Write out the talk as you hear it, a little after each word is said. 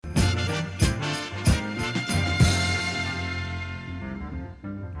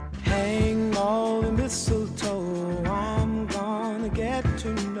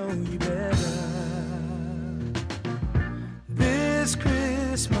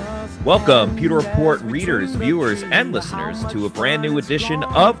Welcome, Pewter Report readers, viewers, and listeners to a brand new edition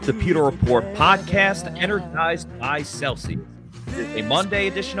of the Pewter Report podcast, energized by Celsius. It is a Monday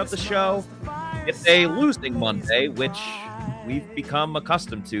edition of the show. It's a losing Monday, which we've become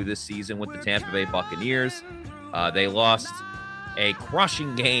accustomed to this season with the Tampa Bay Buccaneers. They lost a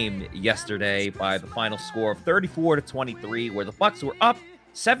crushing game yesterday by the final score of 34-23, where the Bucs were up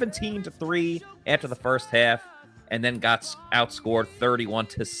 17-3 after the first half, and then got outscored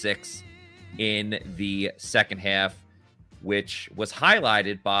 31-6 in the second half, which was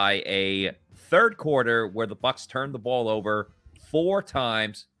highlighted by a third quarter where the Bucs turned the ball over 4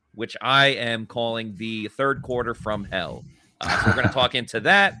 times, which I am calling the third quarter from hell. So we're going to talk into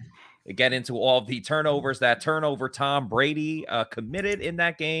that, get into all of the turnovers, that turnover Tom Brady committed in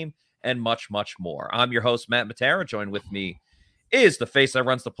that game, and much, much more. I'm your host, Matt Matera. Joined with me is the face that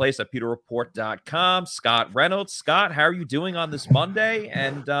runs the place at pewterreport.com, Scott Reynolds. Scott, how are you doing on this Monday?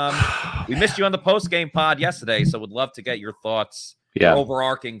 And we missed you on the post-game pod yesterday, so would love to get your thoughts, your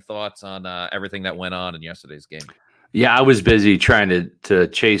overarching thoughts on everything that went on in yesterday's game. Yeah, I was busy trying to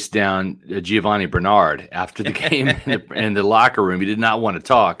chase down Giovanni Bernard after the game in the locker room. He did not want to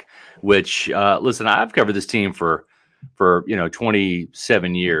talk, which, listen, I've covered this team for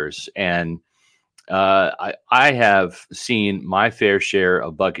 27 years, and I have seen my fair share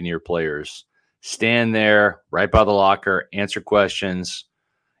of Buccaneer players stand there right by the locker, answer questions,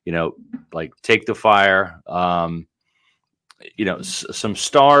 like take the fire. Some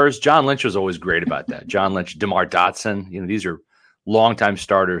stars. John Lynch was always great about that. John Lynch, DeMar Dotson, these are longtime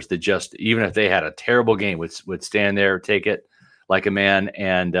starters that just, even if they had a terrible game, would stand there, take it like a man.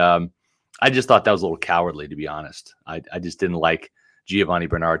 And I just thought that was a little cowardly, to be honest. I just didn't like Giovanni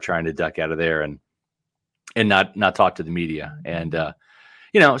Bernard trying to duck out of there and not talk to the media. And,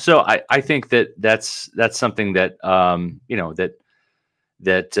 so I think that's something that,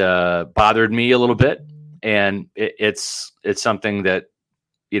 that bothered me a little bit. And it's something that,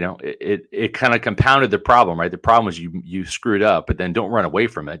 it kind of compounded the problem, right? The problem was you screwed up, but then don't run away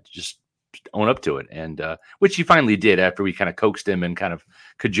from it. Just own up to it. And, which he finally did after we kind of coaxed him and kind of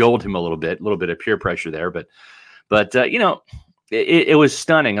cajoled him a little bit of peer pressure there. But it was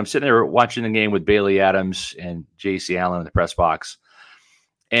stunning. I'm sitting there watching the game with Bailey Adams and JC Allen in the press box.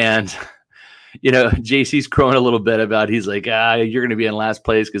 And, JC's crowing a little bit about, he's like, you're going to be in last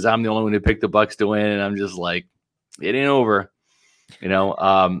place because I'm the only one who picked the Bucs to win. And I'm just like, it ain't over,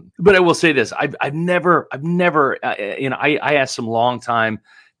 But I will say this. I've never, I asked some longtime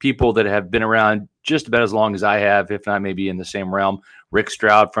people that have been around just about as long as I have, if not maybe in the same realm. Rick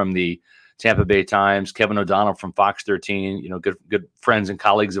Stroud from the Tampa Bay Times, Kevin O'Donnell from Fox 13, good friends and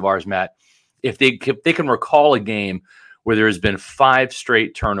colleagues of ours, Matt. If they can recall a game where there has been 5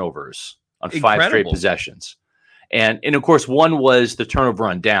 straight turnovers on 5 straight possessions. And of course, one was the turnover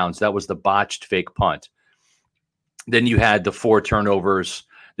on downs. That was the botched fake punt. Then you had the 4 turnovers,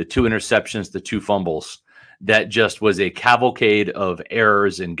 the 2 interceptions, the 2 fumbles. That just was a cavalcade of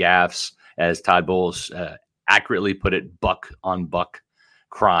errors and gaffes, as Todd Bowles accurately put it, buck on buck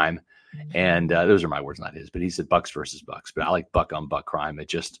crime. And those are my words, not his, but he said Bucs versus Bucs, but I like buck on buck crime.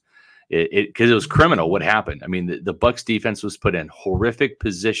 Because it was criminal what happened. I mean, the Bucs defense was put in horrific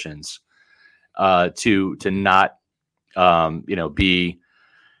positions to not, be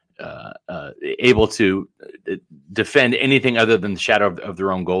able to defend anything other than the shadow of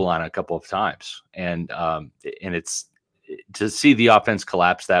their own goal line a couple of times. And it's to see the offense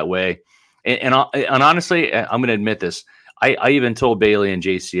collapse that way. And honestly, I'm going to admit this. I even told Bailey and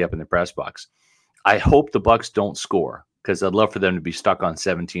JC up in the press box, I hope the Bucs don't score because I'd love for them to be stuck on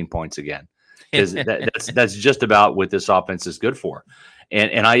 17 points again. Because that's just about what this offense is good for.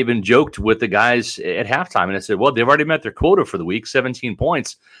 And I even joked with the guys at halftime, and I said, well, they've already met their quota for the week, 17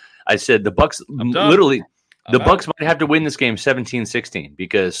 points. I said, the Bucs Bucs might have to win this game 17-16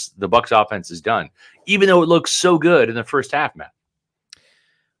 because the Bucs offense is done, even though it looks so good in the first half, Matt.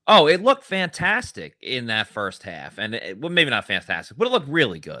 Oh, it looked fantastic in that first half. And maybe not fantastic, but it looked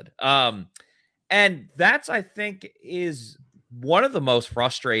really good. And that's, I think, is one of the most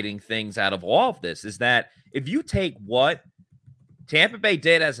frustrating things out of all of this is that if you take what Tampa Bay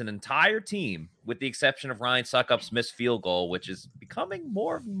did as an entire team, with the exception of Ryan Succop's missed field goal, which is becoming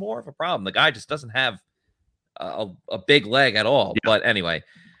more and more of a problem. The guy just doesn't have a big leg at all. Yeah. But anyway,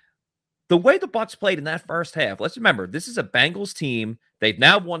 the way the Bucs played in that first half, let's remember, this is a Bengals team. They've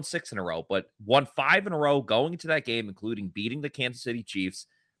now won 6 in a row, but won 5 in a row going into that game, including beating the Kansas City Chiefs.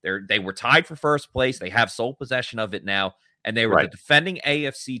 They were tied for first place. They have sole possession of it now, and they were the defending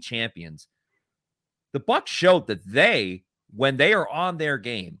AFC champions. The Bucs showed that when they are on their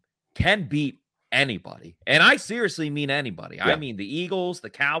game, can beat anybody, and I seriously mean anybody. Yeah. I mean the Eagles, the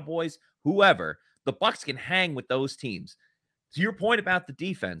Cowboys, whoever, the Bucs can hang with those teams. To your point about the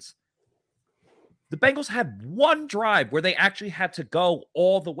defense, the Bengals had one drive where they actually had to go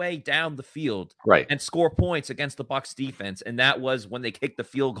all the way down the field and score points against the Bucs defense, and that was when they kicked the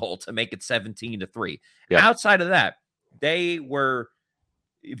field goal to make it 17-3. Outside of that, they were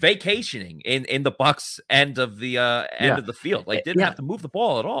vacationing in the Bucs end of the end of the field. Like, didn't have to move the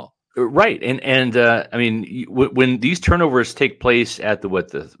ball at all. Right. And I mean, when these turnovers take place at the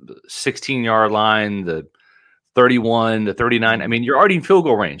 16-yard line, the 31, the 39, I mean, you're already in field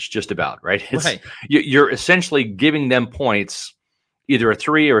goal range just about, right? You're essentially giving them points, either a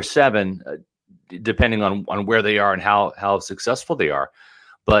 3 or a 7, depending on where they are and how successful they are.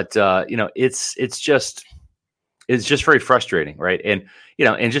 But it's just very frustrating, right? And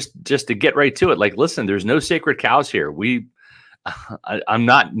and just to get right to it, like, listen, there's no sacred cows here. I'm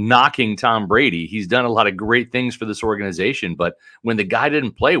not knocking Tom Brady. He's done a lot of great things for this organization, but when the guy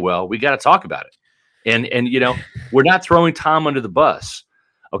didn't play well, we got to talk about it. And we're not throwing Tom under the bus.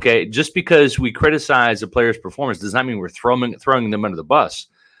 Okay, just because we criticize a player's performance does not mean we're throwing them under the bus.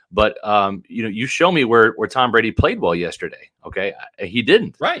 But you show me where Tom Brady played well yesterday. Okay, he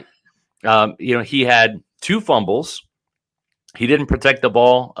didn't. Right. He had 2 fumbles. He didn't protect the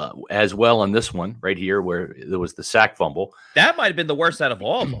ball as well on this one right here, where there was the sack fumble. That might have been the worst out of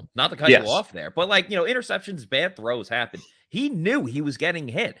all of them. Not to cut you off there, but interceptions, bad throws happen. He knew he was getting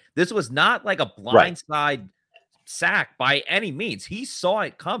hit. This was not like a blindside sack by any means. He saw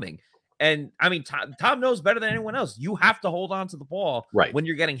it coming. And I mean, Tom knows better than anyone else. You have to hold on to the ball when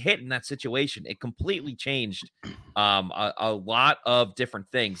you're getting hit in that situation. It completely changed a lot of different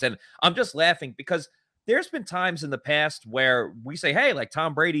things. And I'm just laughing because there's been times in the past where we say, hey, like,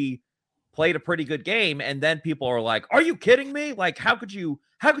 Tom Brady played a pretty good game. And then people are like, are you kidding me? Like, how could you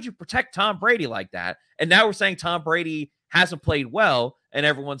protect Tom Brady like that? And now we're saying Tom Brady hasn't played well. And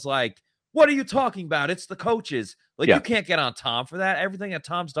everyone's like, what are you talking about? It's the coaches. Like, you can't get on Tom for that. Everything that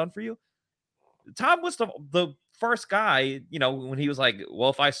Tom's done for you. Tom was the first guy, when he was like, well,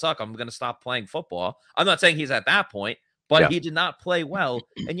 if I suck, I'm going to stop playing football. I'm not saying he's at that point, but he did not play well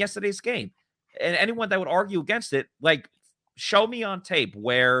in yesterday's game. And anyone that would argue against it, like, show me on tape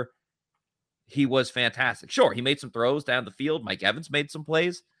where he was fantastic. Sure, he made some throws down the field. Mike Evans made some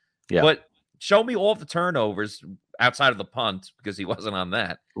plays. Yeah. But show me all of the turnovers outside of the punt, because he wasn't on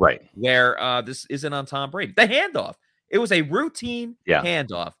that. Right. Where this isn't on Tom Brady. The handoff. It was a routine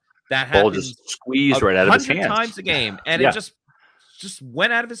handoff that happened just squeezed right out of his hands 100 times a game. And it just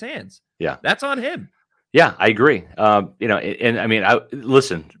went out of his hands. Yeah. That's on him. Yeah, I agree. And I mean,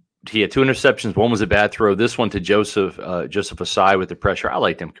 listen, he had 2 interceptions. One was a bad throw. This one to Joseph Asai with the pressure. I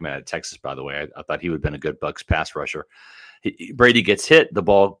liked him coming out of Texas, by the way. I thought he would have been a good Bucs pass rusher. Brady gets hit. The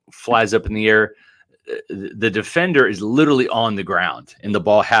ball flies up in the air. The defender is literally on the ground, and the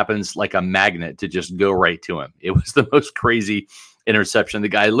ball happens like a magnet to just go right to him. It was the most crazy interception. The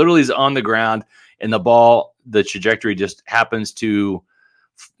guy literally is on the ground, and the trajectory just happens to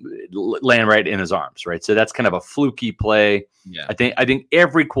land right in his arms, right? So that's kind of a fluky play. Yeah. I think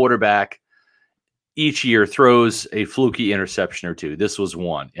every quarterback each year throws a fluky interception or two. This was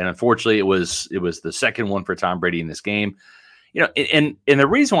one, and unfortunately, it was the second one for Tom Brady in this game. And the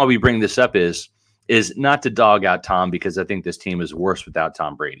reason why we bring this up is not to dog out Tom, because I think this team is worse without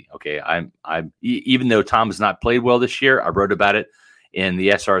Tom Brady. Okay, even though Tom has not played well this year, I wrote about it in the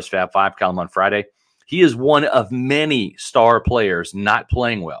SR's Fab 5 column on Friday. He is one of many star players not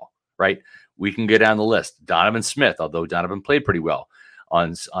playing well, right? We can go down the list. Donovan Smith, although Donovan played pretty well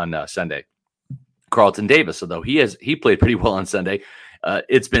on Sunday. Carlton Davis, although he played pretty well on Sunday.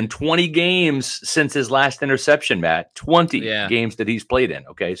 It's been 20 games since his last interception, Matt. 20 games that he's played in.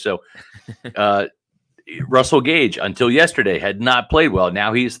 Okay, so Russell Gage, until yesterday, had not played well.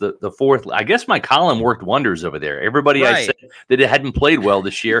 Now he's the fourth. I guess my column worked wonders over there. Everybody I said that it hadn't played well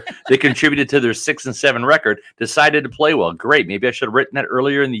this year, they contributed to their 6-7 record, decided to play well. Great. Maybe I should have written that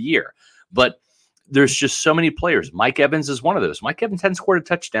earlier in the year. But there's just so many players. Mike Evans is one of those. Mike Evans hadn't scored a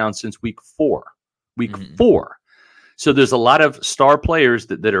touchdown since week 4. Week 4. So there's a lot of star players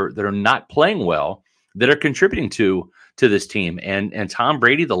that are not playing well that are contributing to this team. And Tom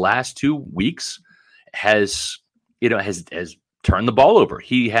Brady, the last 2 weeks, has turned the ball over.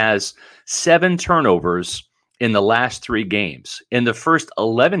 He has 7 turnovers in the last 3 games. In the first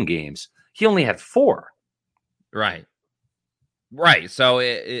 11 games, he only had 4. Right. So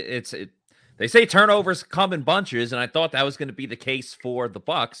they say turnovers come in bunches, and I thought that was going to be the case for the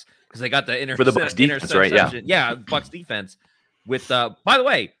Bucs, because they got the for the Bucs defense, right? Yeah, Bucs defense. With by the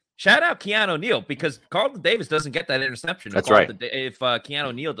way, shout out Keanu Neal, because Carlton Davis doesn't get that interception. That's right. If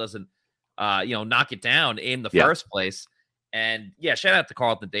Keanu Neal doesn't knock it down in the first place. And shout out to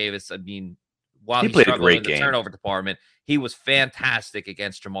Carlton Davis. I mean, while he he played a struggled great in the game. turnover department, he was fantastic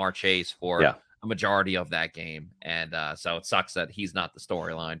against Jamar Chase for a majority of that game. And so it sucks that he's not the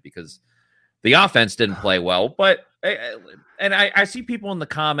storyline because the offense didn't play well. But I see people in the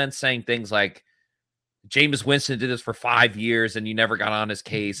comments saying things like, Jameis Winston did this for 5 years and you never got on his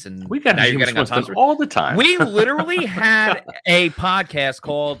case. And we got Jameis Winston all the time. We literally had a podcast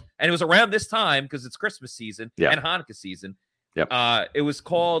called, and it was around this time because it's Christmas season and Hanukkah season. Yep. It was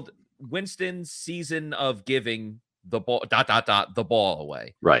called Winston's Season of Giving the Ball, the ball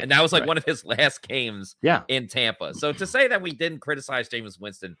away. Right. And that was like one of his last games Yeah. in Tampa. So to say that we didn't criticize Jameis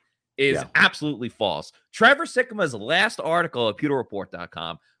Winston is absolutely false. Trevor Sikkema's last article at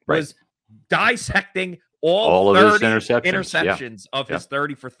pewterreport.com was dissecting all 30 of his interceptions of his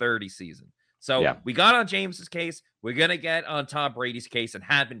 30 for 30 season. So we got on James's case. We're going to get on Tom Brady's case and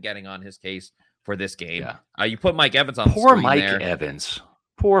have been getting on his case for this game. Yeah. You put Mike Evans on the Poor screen Mike there. Evans.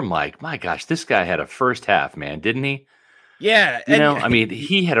 Poor Mike. My gosh, this guy had a first half, man, didn't he? Yeah. I mean,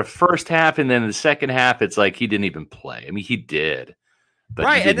 he had a first half, and then the second half, it's like he didn't even play. I mean, he did. But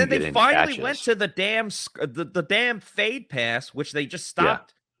right, and then they finally went to the damn fade pass, which they just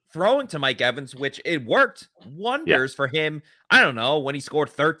stopped throwing to Mike Evans, which it worked wonders for him. I don't know, when he scored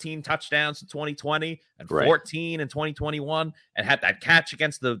 13 touchdowns in 2020 and 14 in 2021 and had that catch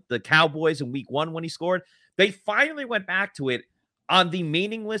against the Cowboys in week 1 when he scored. They finally went back to it on the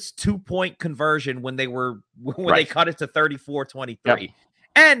meaningless 2-point conversion when they cut it to 34-23. Yep.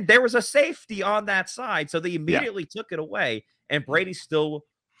 And there was a safety on that side, so they immediately took it away. And Brady still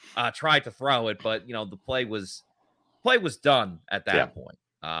tried to throw it, but the play was done at that point.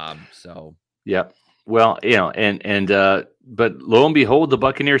 Well, but lo and behold, the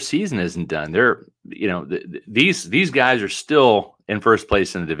Buccaneers season isn't done. They're, these guys are still in first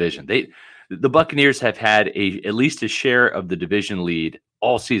place in the division. The Buccaneers have had at least a share of the division lead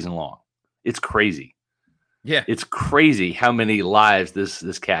all season long. It's crazy. Yeah, it's crazy how many lives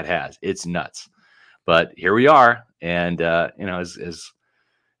this cat has. It's nuts. But here we are, and as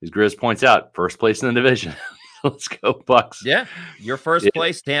Grizz points out, first place in the division. Let's go, Bucks. Yeah, your first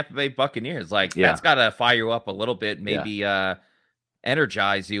place, Tampa Bay Buccaneers. That's got to fire you up a little bit, maybe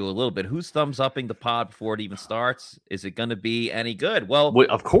energize you a little bit. Who's thumbs upping the pod before it even starts? Is it going to be any good? Well,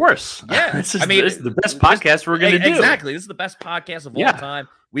 of course. Yeah, this is the best podcast we're going to do. Exactly. This is the best podcast of all time.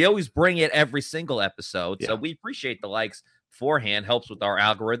 We always bring it every single episode, so we appreciate the likes beforehand. Helps with our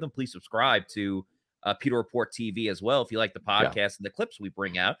algorithm. Please subscribe to Pewter Report TV as well if you like the podcast and the clips we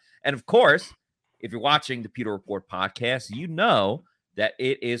bring out. And of course, if you're watching the Pewter Report podcast, you know that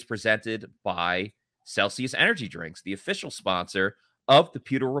it is presented by Celsius Energy Drinks, the official sponsor of the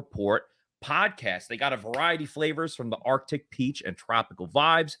Pewter Report podcast. They got a variety of flavors from the Arctic peach and tropical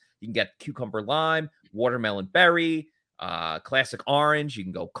vibes. You can get cucumber lime, watermelon berry, classic orange. You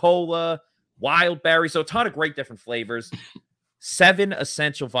can go cola, wild berry. So a ton of great different flavors. 7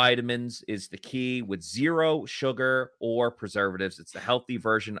 essential vitamins is the key with 0 sugar or preservatives. It's the healthy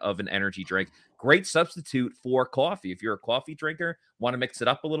version of an energy drink. Great substitute for coffee. If you're a coffee drinker, want to mix it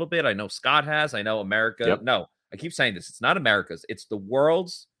up a little bit. I know Scott has. I know America. Yep. No, I keep saying this. It's not America's. It's the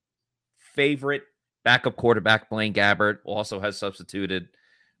world's favorite backup quarterback, Blaine Gabbert, also has substituted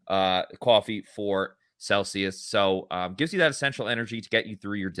coffee for Celsius. So gives you that essential energy to get you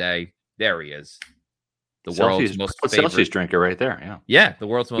through your day. There he is. The world's most favorite Celsius drinker right there. Yeah, the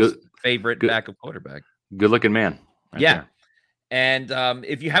world's most favorite backup quarterback. Good looking man. Right there. And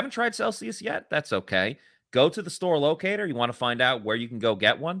if you haven't tried Celsius yet, that's okay. Go to the store locator. You want to find out where you can go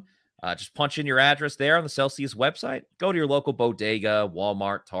get one. Just punch in your address there on the Celsius website. Go to your local bodega,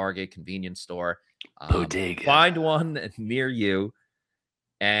 Walmart, Target, convenience store. Bodega. Find one near you.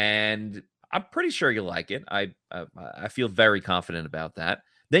 And I'm pretty sure you'll like it. I feel very confident about that.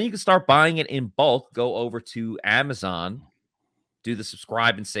 Then you can start buying it in bulk. Go over to Amazon, do the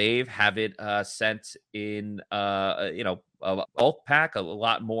subscribe and save, have it sent in, a bulk pack, a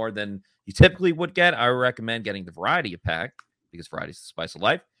lot more than you typically would get. I recommend getting the variety pack because variety is the spice of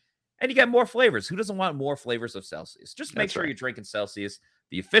life. And you get more flavors. Who doesn't want more flavors of Celsius? Just make sure you're drinking Celsius,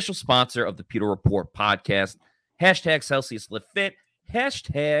 the official sponsor of the Pewter Report podcast. Hashtag Celsius Live Fit.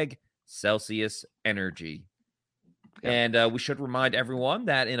 Hashtag Celsius Energy. And we should remind everyone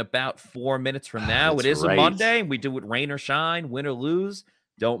that in about 4 minutes from now, it is a Monday, and we do it rain or shine, win or lose,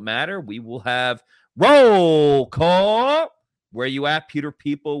 don't matter. We will have roll call. Where you at, Pewter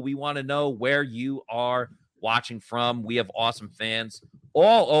people? We want to know where you are watching from. We have awesome fans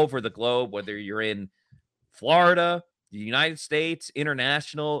all over the globe, whether you're in Florida, the United States,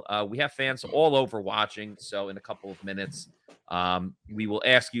 international. We have fans all over watching. So in a couple of minutes, We will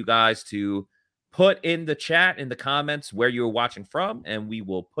ask you guys to put in the chat, in the comments, where you're watching from, and we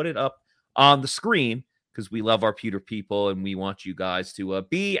will put it up on the screen because we love our pewter people and we want you guys to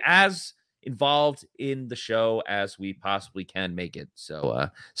be as involved in the show as we possibly can make it. So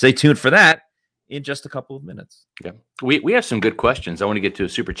stay tuned for that in just a couple of minutes. Yeah, we have some good questions. I want to get to a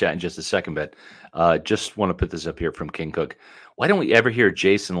super chat in just a second, but just want to put this up here from King Cook. Why don't we ever hear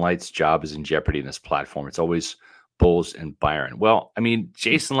Jason Light's job is in jeopardy in this platform? It's always Bulls and Byron. Well, I mean,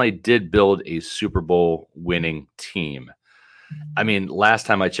 Jason Light did build a Super Bowl winning team. I mean, last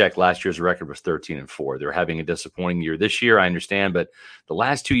time I checked, last year's record was 13-4. They're having a disappointing year this year, I understand, but the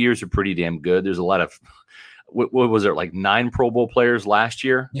last 2 years are pretty damn good. There's a lot of, what was there, like 9 Pro Bowl players last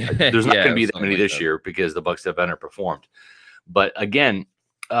year? There's not going to be that many this year because the Bucs have underperformed. But again,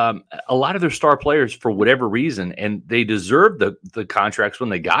 a lot of their star players, for whatever reason, and they deserved the contracts when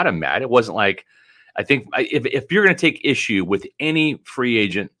they got them, Matt. It wasn't like, I think if you're going to take issue with any free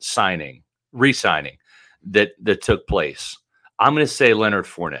agent re-signing that took place, I'm going to say Leonard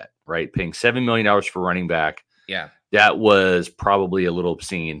Fournette, right? Paying $7 million for running back. Yeah. That was probably a little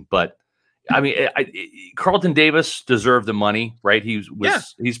obscene, but I mean, Carlton Davis deserved the money, right?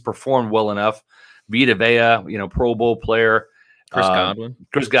 He's performed well enough. Vita Vea, Pro Bowl player. Chris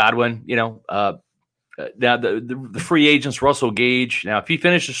Godwin, now the free agents, Russell Gage. Now, if he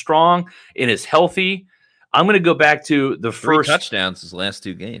finishes strong and is healthy, I'm going to go back to the 3 first touchdowns his last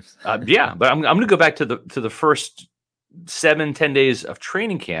 2 games. Yeah, but I'm going to go back to the first 7-10 days of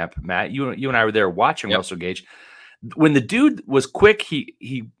training camp. Matt, you and I were there watching Russell Gage. When the dude was quick,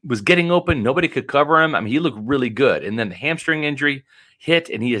 he was getting open. Nobody could cover him. I mean, he looked really good. And then the hamstring injury hit,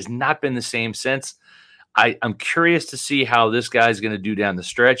 and he has not been the same since. I'm curious to see how this guy's going to do down the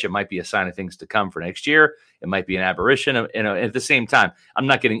stretch. It might be a sign of things to come for next year. It might be an aberration. And at the same time, I'm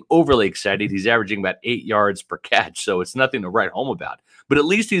not getting overly excited. He's averaging about 8 yards per catch, so it's nothing to write home about. But at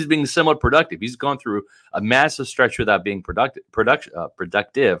least he's being somewhat productive. He's gone through a massive stretch without being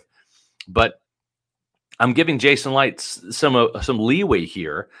productive. But I'm giving Jason Light some leeway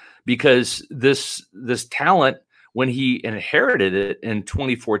here because this talent, when he inherited it in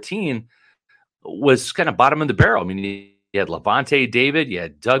 2014, was kind of bottom of the barrel. I mean, you had Levante David, you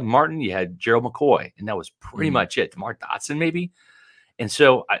had Doug Martin, you had Gerald McCoy, and that was pretty much it. DeMar Dotson, maybe. And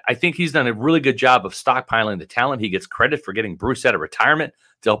so I think he's done a really good job of stockpiling the talent. He gets credit for getting Bruce out of retirement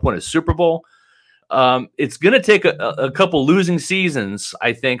to help win a Super Bowl. It's going to take a couple losing seasons,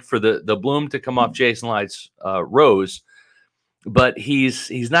 I think, for the bloom to come off Jason Light's rose, but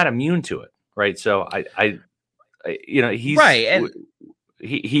he's not immune to it, right? So he's right, and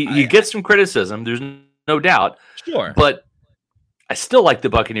he gets some criticism. There's no doubt. Sure, but I still like the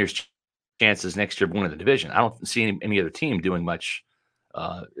Buccaneers' chances next year of winning the division. I don't see any other team doing much,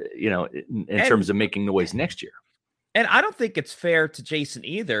 in terms of making noise next year. And I don't think it's fair to Jason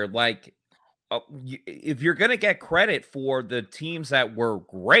either. Like, if you're going to get credit for the teams that were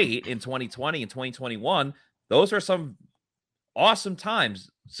great in 2020 and 2021, those are some awesome times.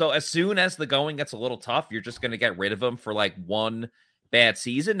 So as soon as the going gets a little tough, you're just going to get rid of them for like one bad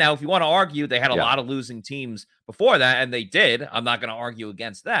season. Now, if you want to argue, they had a lot of losing teams before that, and they did. I'm not going to argue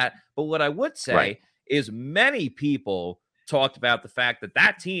against that. But what I would say is many people talked about the fact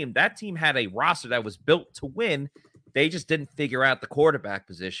that team had a roster that was built to win. They just didn't figure out the quarterback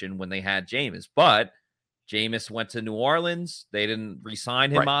position when they had Jameis. But Jameis went to New Orleans. They didn't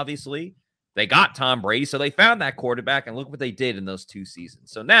re-sign him, obviously. They got Tom Brady, so they found that quarterback, and look what they did in those 2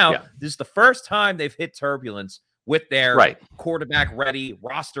 seasons. So now this is the first time they've hit turbulence with their quarterback-ready,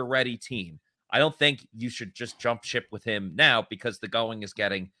 roster-ready team. I don't think you should just jump ship with him now because the going is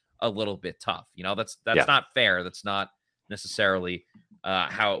getting a little bit tough. That's not fair. That's not necessarily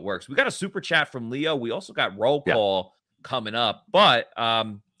how it works. We got a super chat from Leo. We also got roll call coming up, but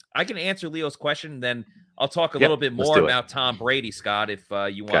I can answer Leo's question, and then I'll talk a little bit more about Tom Brady, Scott, if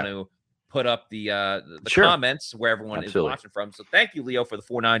you want to put up the comments where everyone is watching from. So thank you, Leo, for the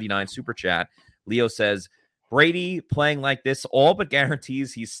 $4.99 super chat. Leo says, Brady playing like this all but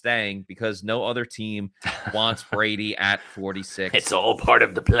guarantees he's staying because no other team wants Brady at 46. It's all part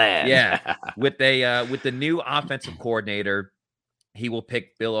of the plan. Yeah. With the new offensive coordinator, he will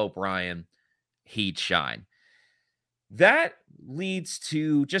pick Bill O'Brien. He'd shine. That leads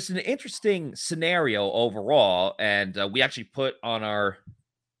to just an interesting scenario overall. And we actually put on our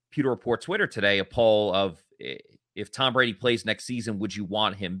Pewter Report Twitter today a poll of if Tom Brady plays next season, would you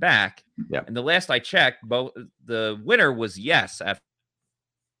want him back? Yeah. And the last I checked, the winner was yes.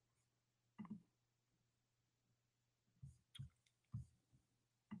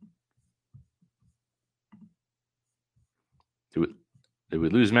 Did we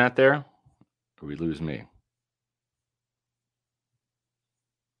lose Matt there? Or we lose me?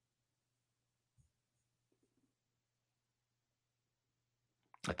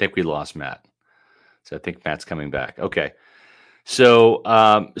 I think we lost Matt. So I think Matt's coming back. Okay. So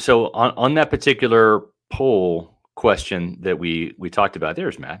on that particular poll question that we talked about,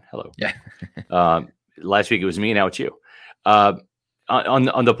 there's Matt. Hello. Yeah. Last week it was me, now it's you. On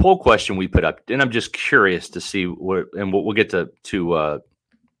the poll question we put up, and I'm just curious to see what, and we'll get to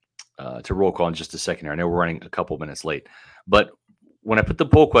roll call in just a second here. I know we're running a couple minutes late, but when I put the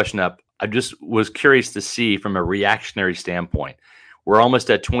poll question up, I just was curious to see from a reactionary standpoint. We're almost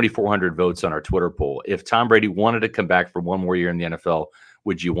at 2,400 votes on our Twitter poll. If Tom Brady wanted to come back for one more year in the NFL,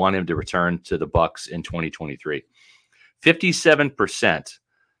 would you want him to return to the Bucs in 2023? 57%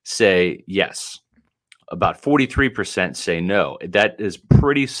 say yes. About 43% say no. That is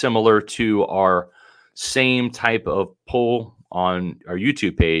pretty similar to our same type of poll on our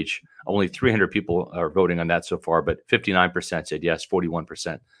YouTube page. Only 300 people are voting on that so far, but 59% said yes,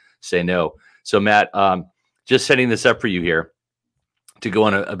 41% say no. So, Matt, just setting this up for you here to go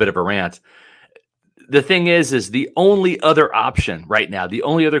on a bit of a rant. The thing is the only other option right now, the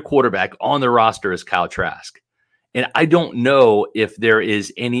only other quarterback on the roster is Kyle Trask. And I don't know if there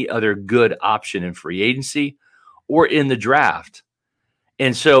is any other good option in free agency or in the draft.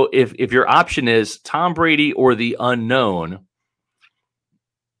 And so if your option is Tom Brady or the unknown,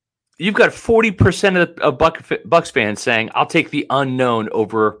 you've got 40% of Bucs fans saying, I'll take the unknown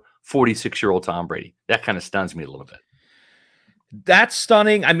over 46-year-old Tom Brady. That kind of stuns me a little bit. That's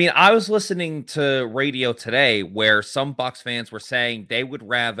stunning. I mean, I was listening to radio today where some Bucs fans were saying they would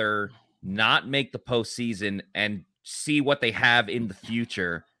rather not make the postseason and see what they have in the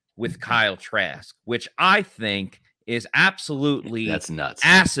future with Kyle Trask, which I think is absolutely that's nuts,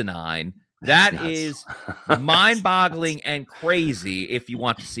 asinine. That is mind-boggling and crazy if you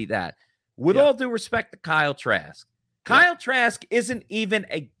want to see that. With all due respect to Kyle Trask, Kyle Trask isn't even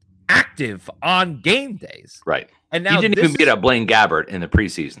active on game days. Right. And now he didn't even beat up Blaine Gabbert in the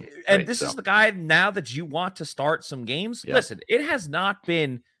preseason. And this is the guy now that you want to start some games. Yeah. Listen, it has not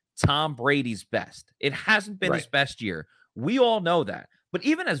been Tom Brady's best. It hasn't been his best year. We all know that. But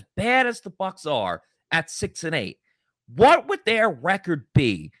even as bad as the Bucs are at 6-8, what would their record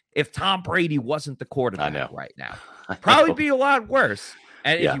be if Tom Brady wasn't the quarterback right now? Probably be a lot worse.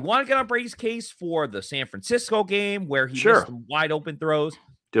 And if you want to get on Brady's case for the San Francisco game where he missed some wide open throws,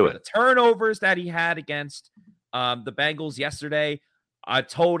 the turnovers that he had against the Bengals yesterday, I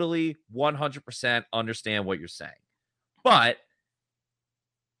totally 100% understand what you're saying. But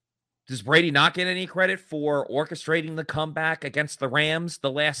does Brady not get any credit for orchestrating the comeback against the Rams,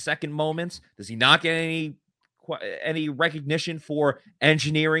 the last second moments? Does he not get any recognition for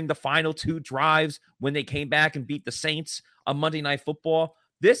engineering the final two drives when they came back and beat the Saints on Monday Night Football?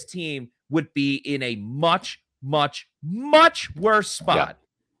 This team would be in a much, much, much worse spot.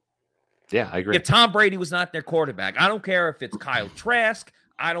 Yeah, I agree. If Tom Brady was not their quarterback, I don't care if it's Kyle Trask.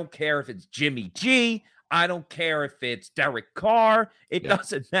 I don't care if it's Jimmy G. I don't care if it's Derek Carr. It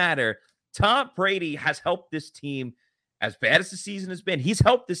doesn't matter. Tom Brady has helped this team, as bad as the season has been. He's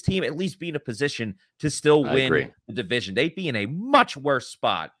helped this team at least be in a position to still win the division. They'd be in a much worse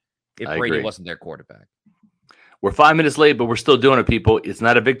spot if Brady wasn't their quarterback. We're 5 minutes late, but we're still doing it, people. It's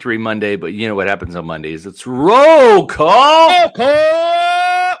not a victory Monday, but you know what happens on Mondays. It's roll call. Roll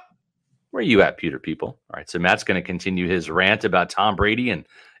call. Where are you at, Peter, people? All right, so Matt's going to continue his rant about Tom Brady and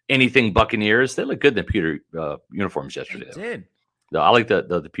anything Buccaneers. They look good in the Peter uniforms yesterday. They did. No, I like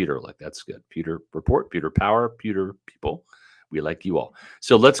the Peter look. That's good. Peter report, Peter power, Peter people. We like you all.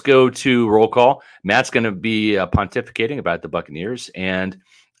 So let's go to roll call. Matt's going to be pontificating about the Buccaneers, and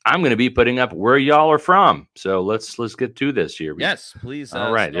I'm going to be putting up where y'all are from. So let's get to this here. Yes, please.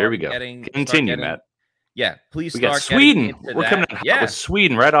 All right, there we go. Continue, Matt. Yeah, please. We got Sweden. We're coming out with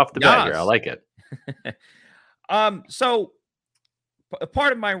Sweden right off the bat here. I like it. So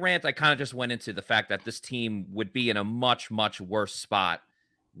part of my rant, I kind of just went into the fact that this team would be in a much, much worse spot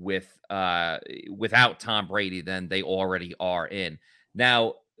without Tom Brady than they already are in.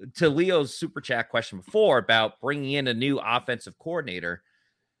 Now, to Leo's super chat question before about bringing in a new offensive coordinator,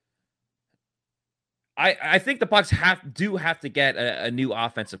 I think the Bucs have to get a new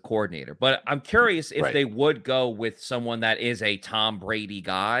offensive coordinator, but I'm curious if they would go with someone that is a Tom Brady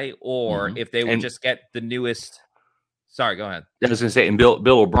guy, or if they would just get the newest. Sorry, go ahead. I was going to say, and Bill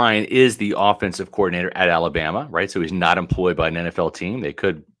O'Brien is the offensive coordinator at Alabama, right? So he's not employed by an NFL team. They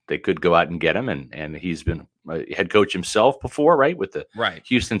could go out and get him, and he's been a head coach himself before, right? With the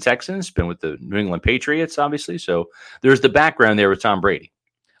Houston Texans, been with the New England Patriots, obviously. So there's the background there with Tom Brady.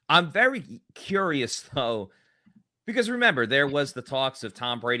 I'm very curious, though, because remember, there was the talks of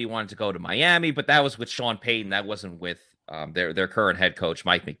Tom Brady wanting to go to Miami, but that was with Sean Payton. That wasn't with their current head coach,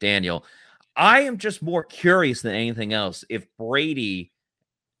 Mike McDaniel. I am just more curious than anything else if Brady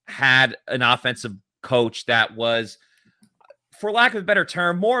had an offensive coach that was, for lack of a better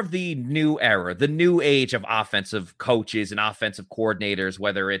term, more of the new era, the new age of offensive coaches and offensive coordinators,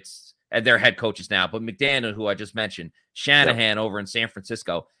 whether it's their head coaches now, but McDaniel, who I just mentioned, Shanahan over in San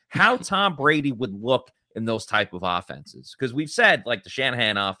Francisco, how Tom Brady would look in those type of offenses. Because we've said, like, the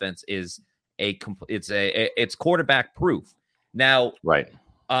Shanahan offense is it's quarterback proof. Now,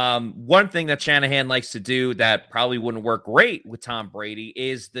 one thing that Shanahan likes to do that probably wouldn't work great with Tom Brady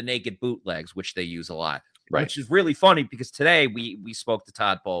is the naked bootlegs, which they use a lot. Which is really funny because today we spoke to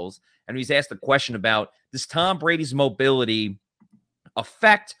Todd Bowles and he's asked a question about, does Tom Brady's mobility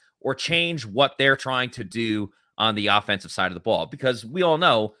affect or change what they're trying to do on the offensive side of the ball? Because we all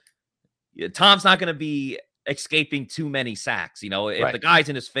know Tom's not going to be escaping too many sacks. If the guy's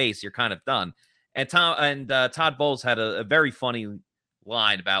in his face, you're kind of done. And Todd Bowles had a very funny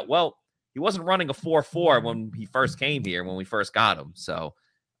line about, well, he wasn't running a 4.4 when he first came here, when we first got him. So,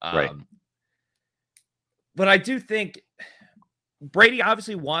 but I do think Brady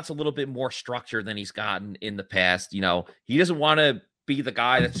obviously wants a little bit more structure than he's gotten in the past. He doesn't want to be the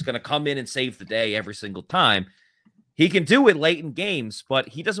guy that's going to come in and save the day every single time. He can do it late in games, but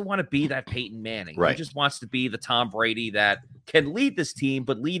he doesn't want to be that Peyton Manning. He just wants to be the Tom Brady that can lead this team,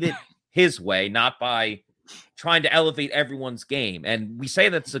 but lead it his way, not by trying to elevate everyone's game. And we say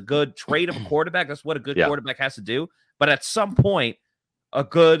that's a good trait of a quarterback. That's what a good quarterback has to do. But at some point, a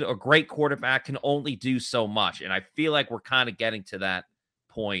great quarterback can only do so much. And I feel like we're kind of getting to that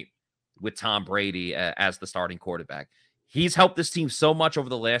point with Tom Brady as the starting quarterback. He's helped this team so much over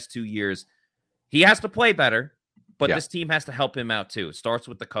the last 2 years. He has to play better, but this team has to help him out too. It starts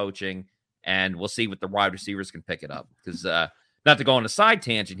with the coaching, and we'll see what the wide receivers can pick it up. Because not to go on a side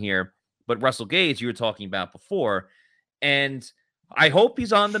tangent here, but Russell Gage, you were talking about before, and I hope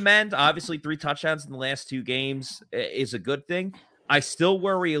he's on the mend. Obviously, 3 touchdowns in the last 2 games is a good thing. I still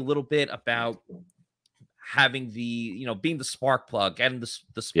worry a little bit about having being the spark plug, getting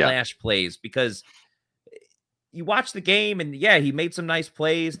the splash plays, because you watch the game and he made some nice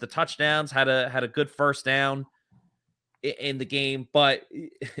plays. The touchdowns had a good first down in the game, but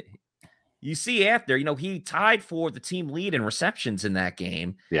you see after, he tied for the team lead in receptions in that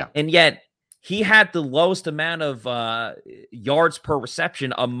game. Yeah. And yet he had the lowest amount of yards per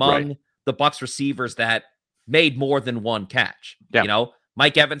reception among the Bucs receivers that made more than one catch.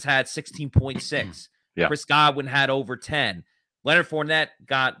 Mike Evans had 16.6. Chris Godwin had over 10. Leonard Fournette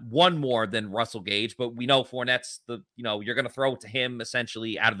got 1 more than Russell Gage, but we know Fournette's you're going to throw it to him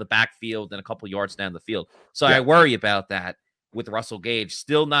essentially out of the backfield and a couple yards down the field. So I worry about that with Russell Gage,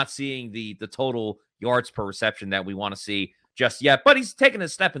 still not seeing the total yards per reception that we want to see just yet, but he's taking a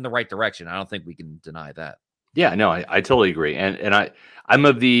step in the right direction. I don't think we can deny that. Yeah, no, I totally agree. And I'm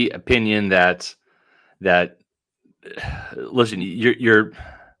of the opinion that listen,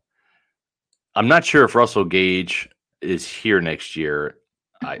 I'm not sure if Russell Gage is here next year.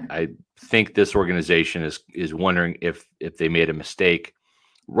 I think this organization is wondering if they made a mistake.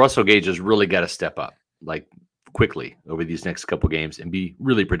 Russell Gage has really got to step up, like, quickly over these next couple games and be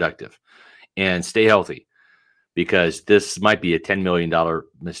really productive and stay healthy, because this might be a $10 million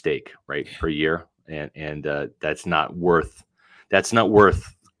mistake per year. And that's not worth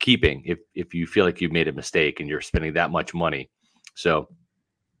keeping if you feel like you've made a mistake and you're spending that much money. So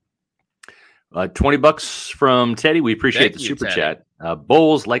 $20 from Teddy. We appreciate the super chat.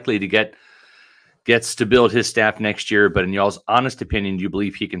 Bowles likely to gets to build his staff next year, but in y'all's honest opinion, do you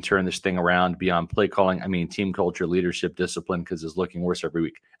believe he can turn this thing around beyond play calling? I mean, team culture, leadership, discipline, because it's looking worse every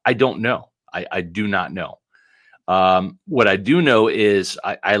week. I don't know. I do not know. What I do know is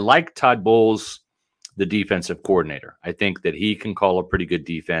I like Todd Bowles, the defensive coordinator. I think that he can call a pretty good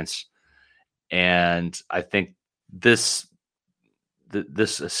defense. And I think this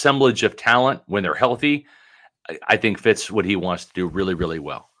assemblage of talent, when they're healthy, I think fits what he wants to do really, really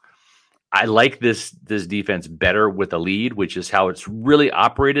well. I like this defense better with a lead, which is how it's really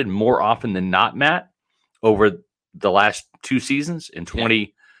operated more often than not, Matt, over the last 2 seasons in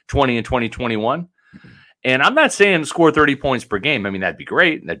 2020 and 2021. And I'm not saying score 30 points per game. I mean, that'd be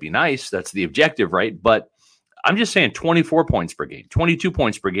great. That'd be nice. That's the objective, right? But I'm just saying 24 points per game, 22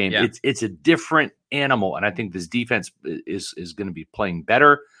 points per game. Yeah. It's a different animal. And I think this defense is going to be playing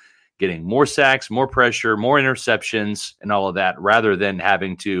better, getting more sacks, more pressure, more interceptions, and all of that, rather than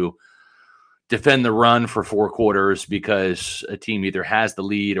having to defend the run for 4 quarters because a team either has the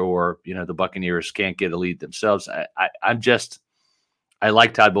lead or, the Buccaneers can't get a lead themselves. I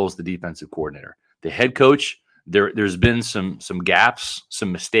like Todd Bowles, the defensive coordinator. The head coach, there's been some gaps,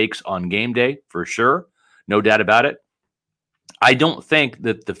 some mistakes on game day for sure. No doubt about it. I don't think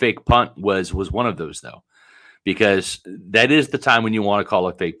that the fake punt was one of those, though, because that is the time when you want to call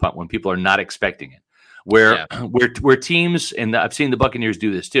a fake punt, when people are not expecting it. Where teams, and I've seen the Buccaneers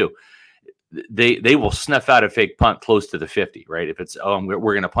do this too, they will snuff out a fake punt close to the 50, right? If it's,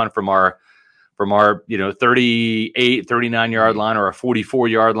 we're going to punt from our 38, 39 yard line or a 44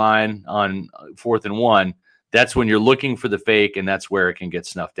 yard line on 4th and 1, that's when you're looking for the fake, and that's where it can get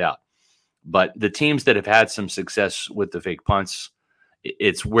snuffed out. But the teams that have had some success with the fake punts,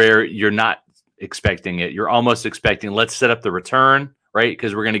 it's where you're not expecting it. You're almost expecting, let's set up the return, right?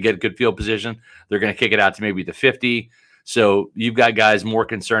 Because we're going to get good field position. They're going to kick it out to maybe the 50. So you've got guys more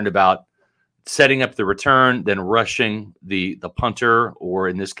concerned about setting up the return than rushing the punter, or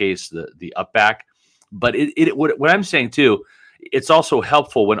in this case, the up back. But what I'm saying too, it's also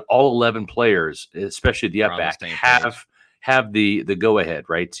helpful when all 11 players, especially the up back, have the go ahead,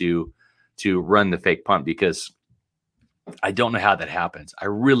 right, to run the fake punt, because I don't know how that happens. I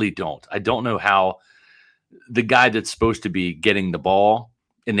really don't. I don't know how the guy that's supposed to be getting the ball,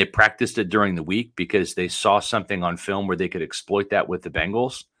 and they practiced it during the week because they saw something on film where they could exploit that with the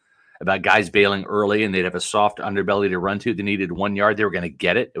Bengals, about guys bailing early and they'd have a soft underbelly to run to. They needed 1 yard. They were going to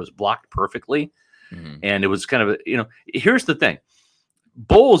get it. It was blocked perfectly. Mm-hmm. And it was kind of, here's the thing.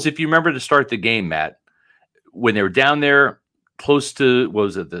 Bowles, if you remember to start the game, Matt, when they were down there close to, what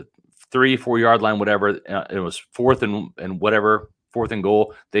was it, the 3-4 yard line, whatever, it was 4th and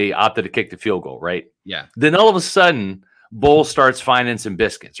goal, they opted to kick the field goal, right? Yeah. Then all of a sudden, Bowles starts finding some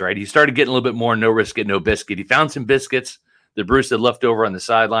biscuits, right? He started getting a little bit more no risk it, no biscuit. He found some biscuits that Bruce had left over on the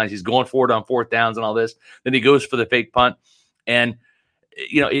sidelines. He's going forward on 4th downs and all this. Then he goes for the fake punt. And,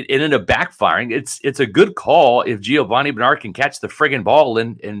 it ended up backfiring. It's a good call if Giovanni Bernard can catch the friggin' ball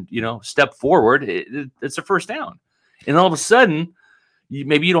and step forward. It's a first down. And all of a sudden,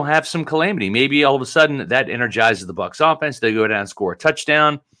 maybe you don't have some calamity. Maybe all of a sudden that energizes the Bucs offense. They go down and score a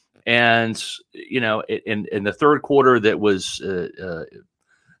touchdown. And, in the third quarter that was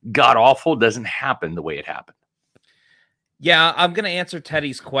god-awful doesn't happen the way it happened. Yeah, I'm going to answer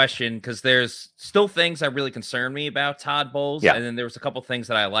Teddy's question because there's still things that really concern me about Todd Bowles. Yeah. And then there was a couple things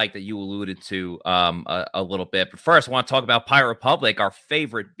that I like that you alluded to a little bit. But first, I want to talk about Pirate Republic, our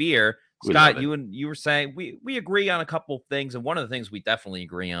favorite beer. Scott, you were saying we agree on a couple of things. And one of the things we definitely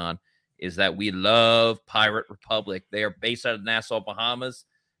agree on is that we love Pirate Republic. They are based out of Nassau, Bahamas,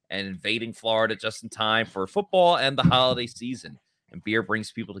 and invading Florida just in time for football and the holiday season. And beer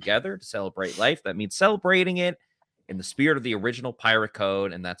brings people together to celebrate life. That means celebrating it in the spirit of the original pirate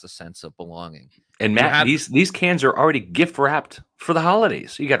code, and that's a sense of belonging. And Matt, these cans are already gift wrapped for the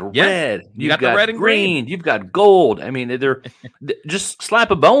holidays. You got red, you got the red and green, you've got gold. I mean, they're just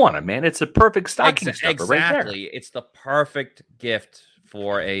slap a bow on it, man. It's a perfect stocking stuffer right there. It's the perfect gift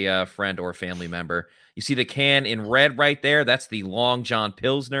for a friend or a family member. You see the can in red right there. That's the Long John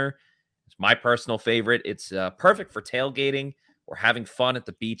Pilsner. It's my personal favorite. It's perfect for tailgating or having fun at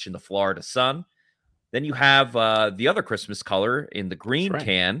the beach in the Florida sun. Then you have the other Christmas color in the green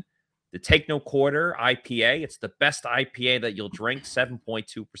can, the Take No Quarter IPA. It's the best IPA that you'll drink,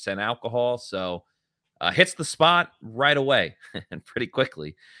 7.2% alcohol. So hits the spot right away and pretty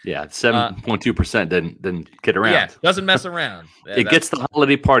quickly. Yeah, 7.2% didn't get around. Yeah, doesn't mess around. It gets the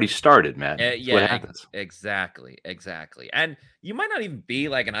holiday party started, man. What happens. Exactly. And you might not even be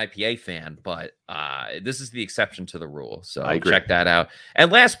like an IPA fan, but this is the exception to the rule. So check that out.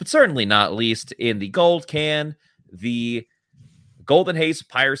 And last but certainly not least, in the gold can, the Golden Haze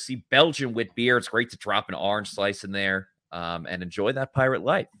Piracy Belgian wit beer. It's great to drop an orange slice in there and enjoy that pirate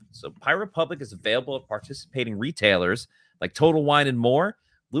life. So Pirate Republic is available at participating retailers like Total Wine and More,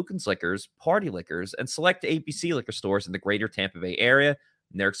 Lucan's Liquors, Party Liquors, and select ABC liquor stores in the greater Tampa Bay area.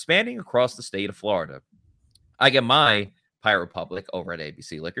 And they're expanding across the state of Florida. I get my Pirate Republic over at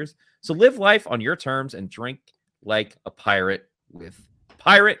ABC Liquors. So live life on your terms and drink like a pirate with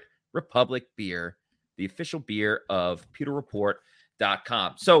Pirate Republic beer, the official beer of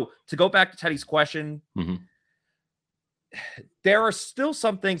PewterReport.com. So to go back to Teddy's question, there are still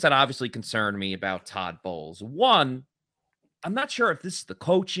some things that obviously concern me about Todd Bowles. One, I'm not sure if this is the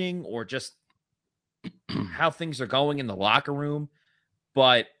coaching or just how things are going in the locker room,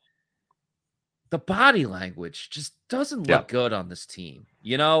 but the body language just doesn't look good on this team,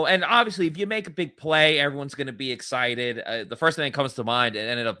 and obviously if you make a big play, everyone's going to be excited. The first thing that comes to mind, it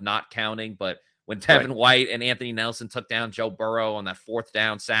ended up not counting, but when Tevin White and Anthony Nelson took down Joe Burrow on that 4th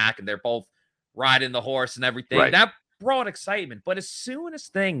down sack and they're both riding the horse and everything, that brought excitement. But as soon as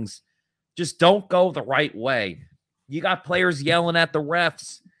things just don't go the right way, you got players yelling at the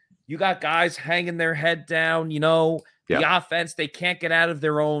refs. You got guys hanging their head down, the offense, they can't get out of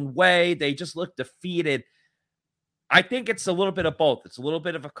their own way. They just look defeated. I think it's a little bit of both. It's a little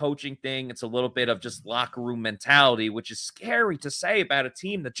bit of a coaching thing. It's a little bit of just locker room mentality, which is scary to say about a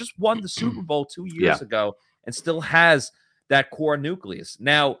team that just won the Super Bowl 2 years ago and still has that core nucleus.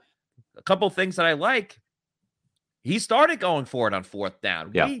 Now, a couple of things that I like. He started going for it on 4th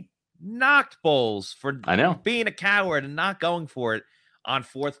down. Yeah. We knocked Bowles for being a coward and not going for it on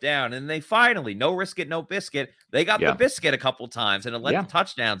 4th down. And they finally, no risk it, no biscuit. They got the biscuit a couple times and it led to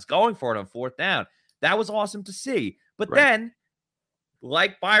touchdowns going for it on 4th down. That was awesome to see. But then,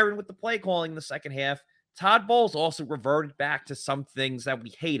 like Byron with the play calling in the second half, Todd Bowles also reverted back to some things that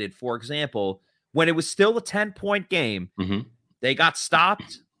we hated. For example, when it was still a 10-point game, they got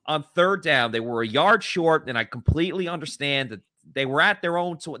stopped on 3rd down. They were a yard short, and I completely understand that they were at their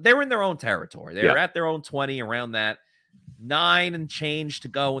own. They were in their own territory. They were at their own 20, around that 9 and change to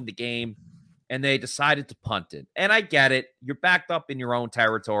go in the game, and they decided to punt it. And I get it. You're backed up in your own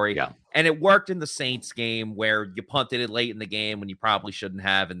territory. Yeah. And it worked in the Saints game where you punted it late in the game when you probably shouldn't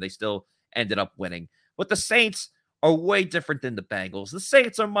have, and they still ended up winning. But the Saints are way different than the Bengals. The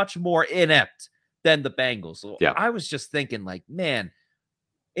Saints are much more inept than the Bengals. So I was just thinking, like, man,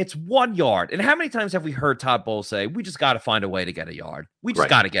 it's 1 yard. And how many times have we heard Todd Bowles say, we just got to find a way to get a yard? We just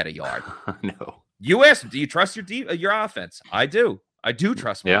got to get a yard. No. You asked him, do you trust your offense? I do. I do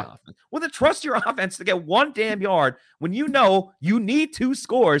trust my offense. Well, then trust your offense to get 1 damn yard when you know you need 2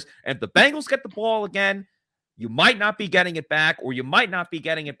 scores. And if the Bengals get the ball again, you might not be getting it back, or you might not be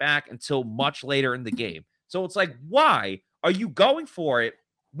getting it back until much later in the game. So it's like, why are you going for it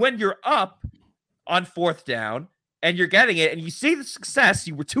when you're up on 4th down and you're getting it, and you see the success?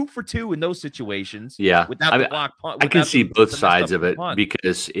 You were 2 for 2 in those situations. Yeah. Without the block punt. I can see both sides of it,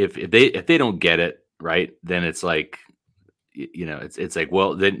 because if they don't get it, right, then it's like, you know, it's like,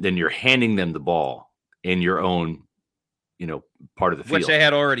 well, then you're handing them the ball in your own, you know, part of the field, which they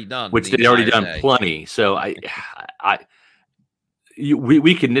had already done, plenty. So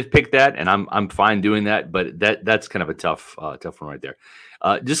we can nitpick that, and I'm fine doing that, but that's kind of a tough one right there.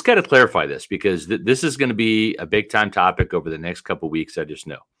 Just got to clarify this, because this is going to be a big time topic over the next couple of weeks. I just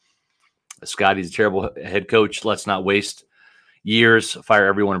know Scotty's a terrible head coach. Let's not waste years, fire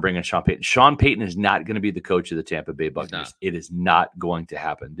everyone, and bring in Sean Payton. Sean Payton is not going to be the coach of the Tampa Bay Buccaneers. It is not going to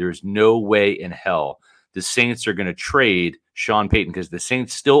happen. There's no way in hell the Saints are going to trade Sean Payton, because the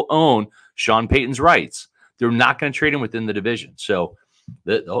Saints still own Sean Payton's rights. They're not going to trade him within the division. So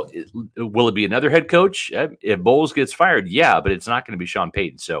will it be another head coach? If Bowles gets fired, yeah, but it's not going to be Sean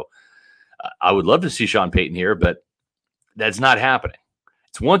Payton. So I would love to see Sean Payton here, but that's not happening.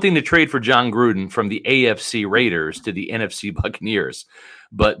 It's one thing to trade for John Gruden from the AFC Raiders to the NFC Buccaneers,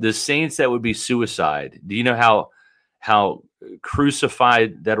 but the Saints, that would be suicide. Do you know how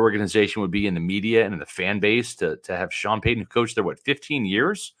crucified that organization would be in the media and in the fan base to have Sean Payton coach there, 15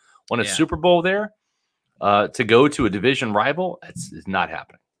 years, won a Super Bowl there, to go to a division rival? It's not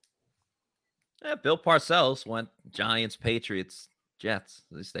happening. Yeah, Bill Parcells went Giants, Patriots, Jets.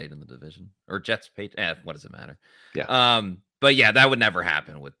 They stayed in the division. Or Jets, Patriots. What does it matter? Yeah. But yeah, that would never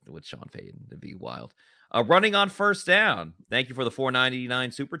happen with Sean Payton. It'd be wild. Running on 1st down. Thank you for the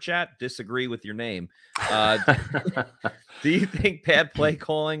 $4.99 super chat. Disagree with your name. Do you think bad play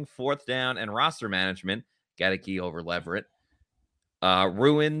calling, 4th down, and roster management, Gadecki over Leverett,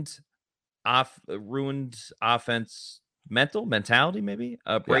 ruined offense mentality? Maybe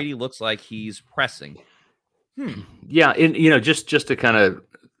Brady looks like he's pressing. Yeah, and just to kind of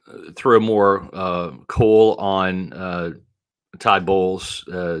throw more coal on Todd Bowles,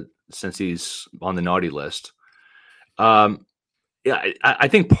 since he's on the naughty list. I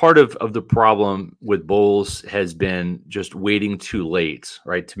think part of the problem with Bowles has been just waiting too late,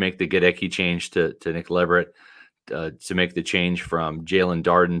 right, to make the Gadecki change to Nick Leverett, to make the change from Jalen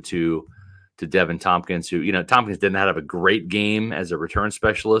Darden to Devin Tompkins, who, Tompkins didn't have a great game as a return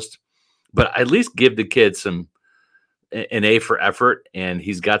specialist, but at least give the kid an A for effort, and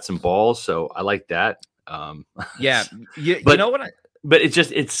he's got some balls, so I like that. Yeah, you know what? But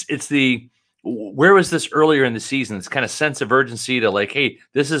it's the, where was this earlier in the season? It's kind of sense of urgency to like, hey,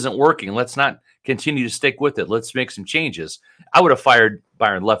 this isn't working. Let's not continue to stick with it. Let's make some changes. I would have fired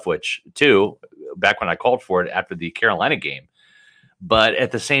Byron Leftwich too, back when I called for it after the Carolina game. But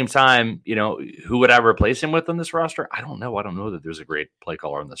at the same time, who would I replace him with on this roster? I don't know. I don't know that there's a great play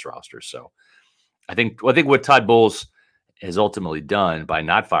caller on this roster. So I think what Todd Bowles has ultimately done by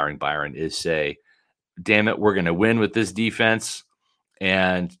not firing Byron is say, damn it, we're going to win with this defense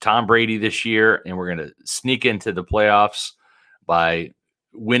and Tom Brady this year, and we're going to sneak into the playoffs by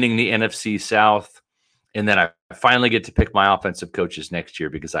winning the NFC South. And then I finally get to pick my offensive coaches next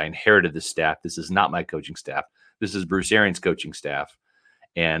year because I inherited this staff. This is not my coaching staff. This is Bruce Arians' coaching staff.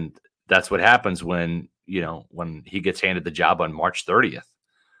 And that's what happens when when he gets handed the job on March 30th.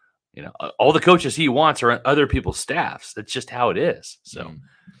 All the coaches he wants are on other people's staffs. That's just how it is. So,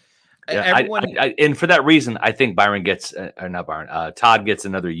 and for that reason, I think Byron gets, not Byron, Todd gets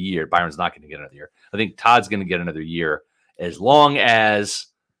another year. Byron's not going to get another year. I think Todd's going to get another year as long as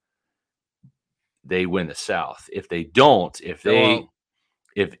they win the South. If they don't, if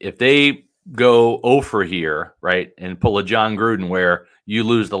they go over here, right, and pull a John Gruden where you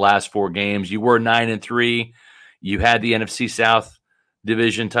lose the last 4 games, you were 9-3, you had the NFC South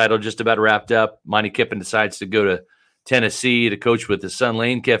division title just about wrapped up. Monty Kiffin decides to go to Tennessee to coach with his son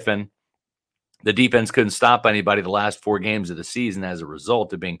Lane Kiffin. The defense couldn't stop anybody the last 4 games of the season as a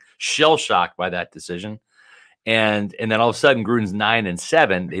result of being shell-shocked by that decision. And then all of a sudden, Gruden's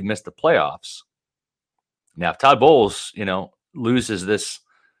 9-7. They missed the playoffs. Now, if Todd Bowles, loses this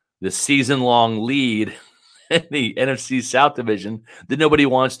season-long lead in the NFC South division that nobody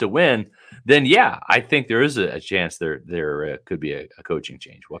wants to win, then yeah, I think there is a chance there could be a coaching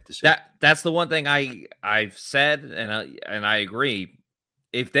change. We'll have to see. That's the one thing I've said, and I agree.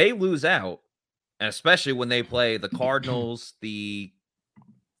 If they lose out, and especially when they play the Cardinals, the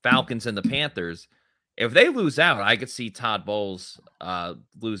Falcons, and the Panthers, if they lose out, I could see Todd Bowles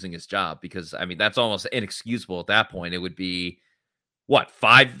losing his job, because that's almost inexcusable at that point. It would be what,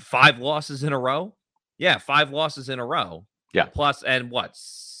 five losses in a row? Yeah, 5 losses in a row. Yeah. Plus, and what,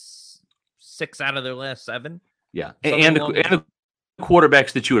 6 out of their last 7? Yeah. And the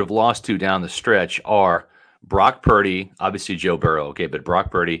quarterbacks that you would have lost to down the stretch are Brock Purdy, obviously Joe Burrow. Okay, but Brock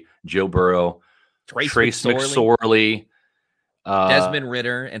Purdy, Joe Burrow, Trace McSorley, Desmond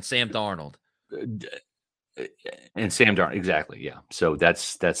Ridder, and Sam Darnold. And Sam Darnold, exactly, yeah. So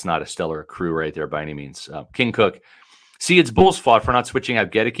that's not a stellar crew right there by any means. King Cook. See, it's Bull's fault for not switching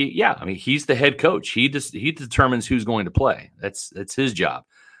out Gedeke. Yeah, he's the head coach. He determines who's going to play. That's his job.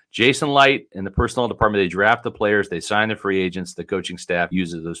 Jason Light and the personnel department, they draft the players, they sign the free agents, the coaching staff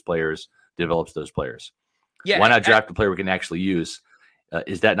uses those players, develops those players. Yeah, why not draft a player we can actually use?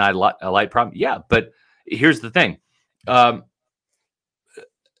 Is that not a Light problem? Yeah, but here's the thing.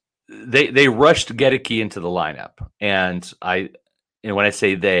 They rushed Gedeke into the lineup, and when I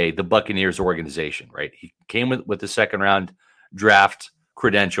say the Buccaneers organization, right? He came with the second round draft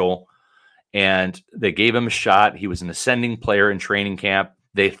credential, and they gave him a shot. He was an ascending player in training camp.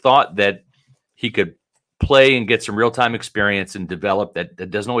 They thought that he could play and get some real-time experience and develop. That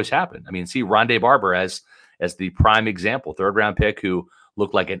doesn't always happen. See Rondé Barber as the prime example, 3rd round pick who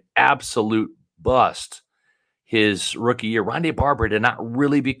looked like an absolute bust his rookie year. Rondé Barber did not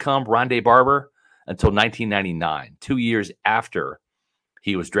really become Rondé Barber until 1999, 2 years after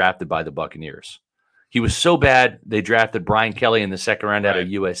he was drafted by the Buccaneers. He was so bad, they drafted Brian Kelly in the 2nd round out of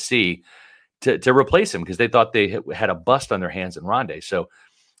USC to replace him because they thought they had a bust on their hands in Rondé. So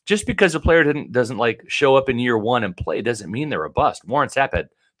just because a player doesn't like show up in year 1 and play doesn't mean they're a bust. Warren Sapp had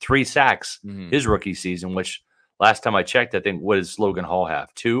 3 sacks his rookie season, which last time I checked, I think, what does Logan Hall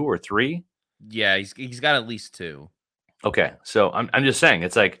have? 2 or 3? Yeah, he's got at least 2. Okay, so I'm just saying,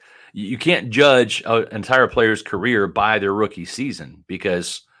 it's like you can't judge an entire player's career by their rookie season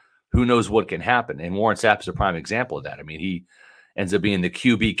because who knows what can happen. And Warren Sapp is a prime example of that. He ends up being the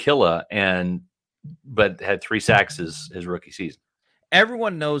QB killer, but had 3 sacks his rookie season.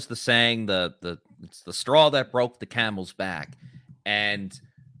 Everyone knows the saying, it's the straw that broke the camel's back. And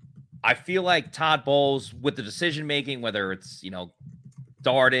I feel like Todd Bowles, with the decision making, whether it's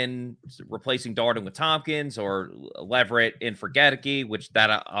Darden, replacing Darden with Tompkins, or Leverett in for Gedeke, which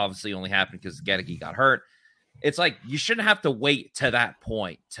that obviously only happened because Gedeke got hurt. It's like you shouldn't have to wait to that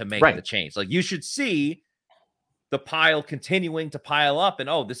point to make the change. Like, you should see the pile continuing to pile up,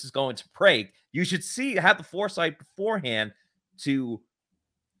 and this is going to break. You should have the foresight beforehand to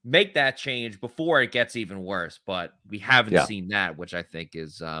make that change before it gets even worse. But we haven't seen that, which I think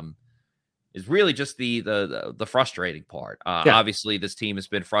is really just the frustrating part. Obviously, this team has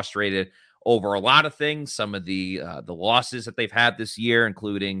been frustrated over a lot of things. Some of the losses that they've had this year,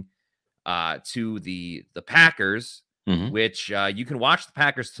 including to the Packers, which you can watch the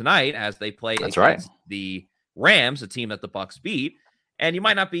Packers tonight as they play against the Rams, a team that the Bucs beat. And you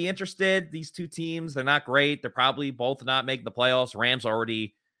might not be interested. These two teams, they're not great. They're probably both not making the playoffs. Rams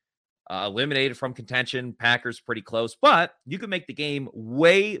already eliminated from contention. Packers pretty close. But you can make the game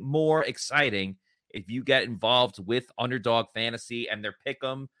way more exciting if you get involved with Underdog Fantasy and their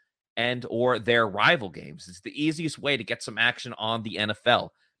pick'em and or their rival games. It's the easiest way to get some action on the NFL.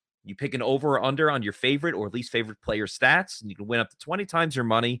 You pick an over or under on your favorite or least favorite player stats, and you can win up to 20 times your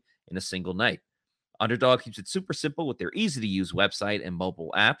money in a single night. Underdog keeps it super simple with their easy-to-use website and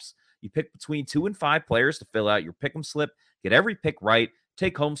mobile apps. You pick between 2 and 5 players to fill out your pick'em slip, get every pick right,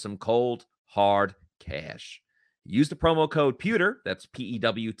 take home some cold, hard cash. Use the promo code PEWTER, that's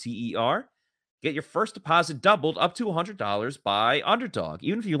PEWTER. Get your first deposit doubled up to $100 by Underdog.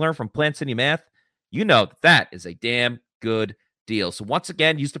 Even if you learn from Plant City Math, you know that is a damn good deal. So once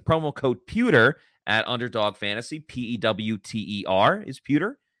again, use the promo code PEWTER at Underdog Fantasy. PEWTER is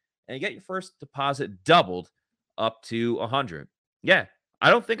PEWTER. And you get your first deposit doubled up to $100. Yeah, I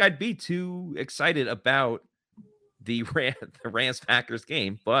don't think I'd be too excited about the Rams-Packers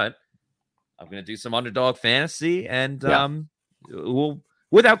game, but I'm going to do some Underdog Fantasy and will,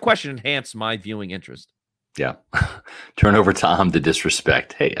 without question, enhance my viewing interest. Yeah. Turnover Tom to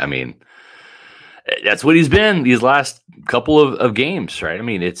disrespect. Hey, I mean, that's what he's been these last couple of games, right? I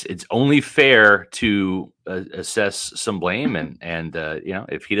mean, it's only fair to assess some blame, and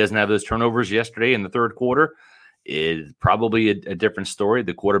if he doesn't have those turnovers yesterday in the third quarter, it's probably a different story.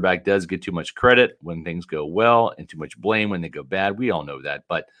 The quarterback does get too much credit when things go well and too much blame when they go bad. We all know that,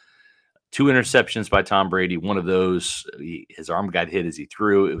 but 2 interceptions by Tom Brady. One of those, his arm got hit as he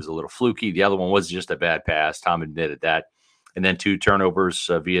threw. It was a little fluky. The other one was just a bad pass. Tom admitted that. And then 2 turnovers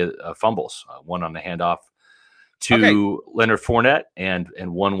via fumbles. One on the handoff to Leonard Fournette, and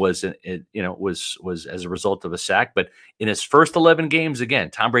one was was as a result of a sack. But in his first 11 games,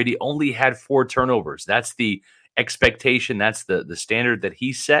 again, Tom Brady only had 4 turnovers. That's the expectation. That's the standard that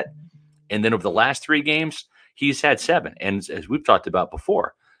he set. And then over the last 3 games, he's had 7. And as we've talked about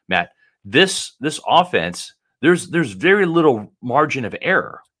before, Matt, this offense, there's very little margin of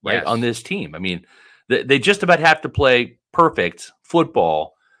error on this team. I mean, they just about have to play perfect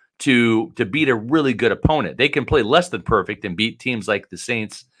football to beat a really good opponent. They can play less than perfect and beat teams like the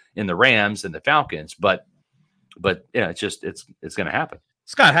Saints and the Rams and the Falcons, but yeah, it's going to happen.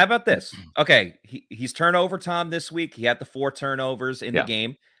 Scott, how about this? Okay, he's turnover Tom this week. He had the 4 turnovers in the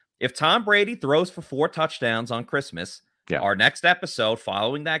game. If Tom Brady throws for 4 touchdowns on Christmas, our next episode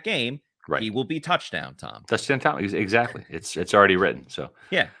following that game, he will be touchdown Tom. Touchdown Tom, exactly. It's already written. So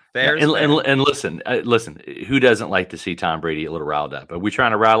yeah. And listen, who doesn't like to see Tom Brady a little riled up? Are we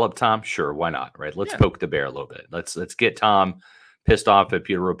trying to rile up Tom? Sure, why not? Right? Let's poke the bear a little bit. Let's get Tom pissed off at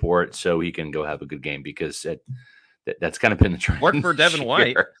Pewter Report so he can go have a good game, because that's kind of been the trend. Work for Devin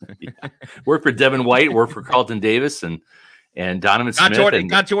White. Work for Devin White. Work for Carlton Davis and Donovan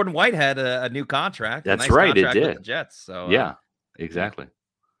Smith. Jordan Whitehead a new contract. That's right. It did. With the Jets. So yeah, exactly.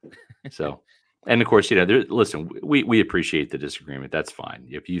 So. And of course, listen, we appreciate the disagreement. That's fine.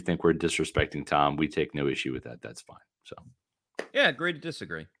 If you think we're disrespecting Tom, we take no issue with that. That's fine. So, yeah, agree to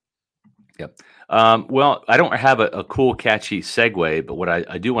disagree. Yep. Well, I don't have a cool, catchy segue, but what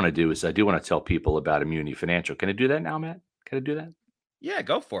I do want to do is I do want to tell people about Immunity Financial. Can I do that now, Matt? Can I do that? Yeah,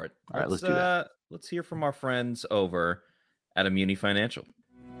 go for it. All right, let's do that. Let's hear from our friends over at Immunity Financial.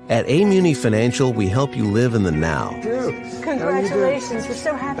 At Amuni Financial, we help you live in the now. Dude, congratulations. We're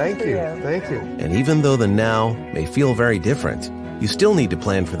so happy for you. Thank you. And even though the now may feel very different, you still need to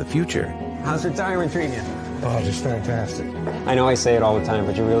plan for the future. How's retirement treating you? Oh, just fantastic. I know I say it all the time,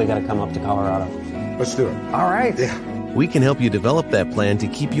 but you really got to come up to Colorado. Let's do it. All right. Yeah. We can help you develop that plan to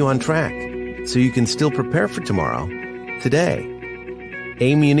keep you on track, so you can still prepare for tomorrow, today.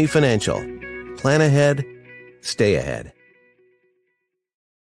 Amuni Financial. Plan ahead, stay ahead.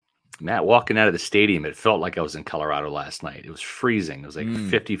 Matt, walking out of the stadium, it felt like I was in Colorado last night. It was freezing. It was like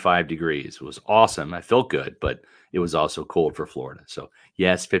 55 degrees. It was awesome. I felt good, but it was also cold for Florida. So,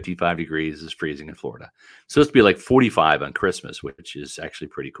 yes, 55 degrees is freezing in Florida. It's supposed to be like 45 on Christmas, which is actually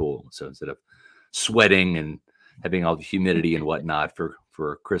pretty cool. So instead of sweating and having all the humidity and whatnot for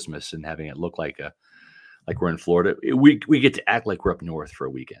Christmas and having it look like we're in Florida, we get to act like we're up north for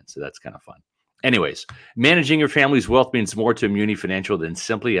a weekend. So that's kind of fun. Anyways, managing your family's wealth means more to Immunity Financial than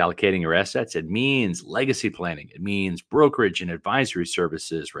simply allocating your assets. It means legacy planning. It means brokerage and advisory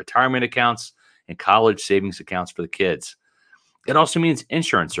services, retirement accounts, and college savings accounts for the kids. It also means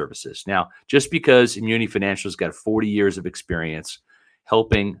insurance services. Now, just because Immunity Financial has got 40 years of experience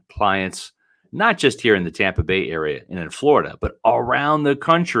helping clients, not just here in the Tampa Bay area and in Florida, but around the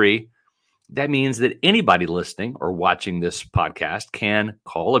country, that means that anybody listening or watching this podcast can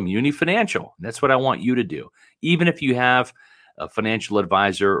call Immunity Financial. And that's what I want you to do. Even if you have a financial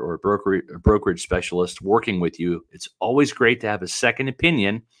advisor or a brokerage specialist working with you, it's always great to have a second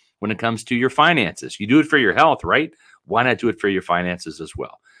opinion when it comes to your finances. You do it for your health, right? Why not do it for your finances as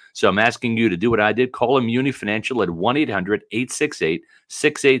well? So I'm asking you to do what I did. Call Immunity Financial at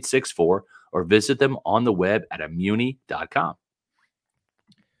 1-800-868-6864 or visit them on the web at immuni.com.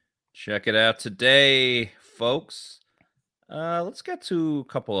 Check it out today, folks. Let's get to a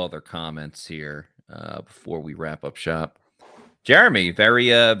couple other comments here before we wrap up shop. Jeremy,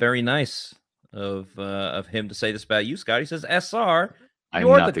 very nice of him to say this about you, Scott. He says, "SR, I'm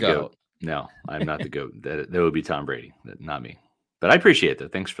you're not the the goat. No, I'm not the GOAT. That would be Tom Brady, not me. But I appreciate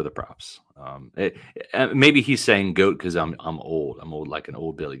that. Thanks for the props. Maybe he's saying GOAT because I'm old. I'm old like an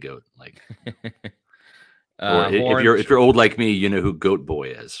old Billy Goat. Like, or if you're old like me, you know who Goat Boy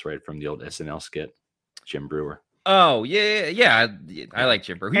is, right? From the old SNL skit, Jim Brewer. Oh yeah. I like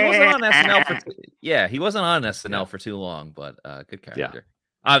Jim Brewer. He wasn't on SNL for too long, but good character. Yeah.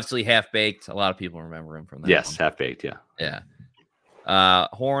 Obviously, Half Baked. A lot of people remember him from that. Yes, one. Half Baked. Yeah. Yeah.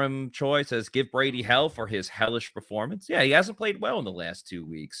 Horam Choi says, "Give Brady hell for his hellish performance." Yeah, he hasn't played well in the last 2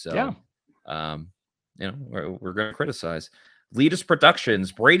 weeks, so yeah. We're going to criticize. Leaders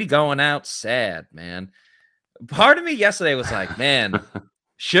Productions, Brady going out sad, man. Part of me yesterday was like, man,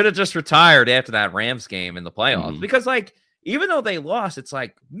 should have just retired after that Rams game in the playoffs because, like, even though they lost, it's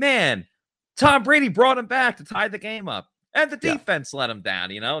like, man, Tom Brady brought him back to tie the game up, and the defense let him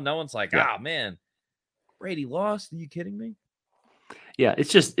down. No one's like, man, Brady lost. Are you kidding me? Yeah,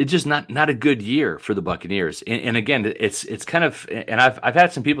 it's just not a good year for the Buccaneers. And again, it's kind of, and I've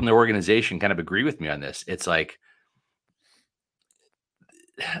had some people in the organization kind of agree with me on this. It's like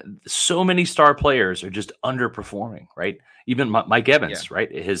so many star players are just underperforming, right? Even Mike Evans,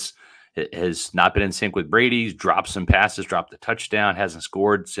 right? Has not been in sync with Brady. He's dropped some passes, dropped a touchdown, hasn't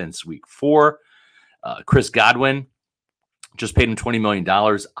scored since week 4. Chris Godwin, just paid him $20 million.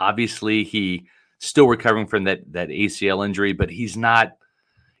 Obviously, he still recovering from that ACL injury, but he's not,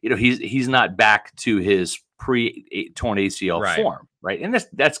 he's not back to his pre-torn ACL form, right? And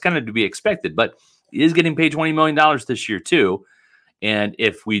that's kind of to be expected, but he is getting paid $20 million this year too. And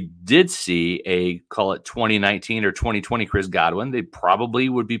if we did see call it 2019 or 2020 Chris Godwin, they probably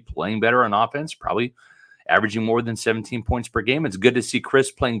would be playing better on offense, probably averaging more than 17 points per game. It's good to see Chris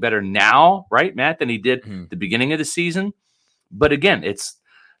playing better now, right, Matt, than he did the beginning of the season. But again, it's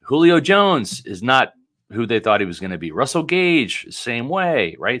Julio Jones is not who they thought he was going to be. Russell Gage, same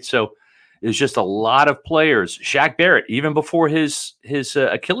way, right? So there's just a lot of players. Shaq Barrett, even before his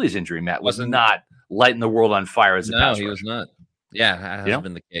Achilles injury, Matt, was not lighting the world on fire as a pass rusher. No, he was not. Yeah, that has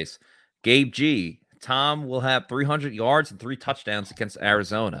been the case. Gabe G. Tom will have 300 yards and 3 touchdowns against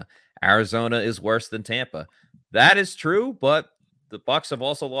Arizona. Arizona is worse than Tampa. That is true, but the Bucs have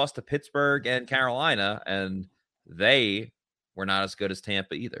also lost to Pittsburgh and Carolina, and they were not as good as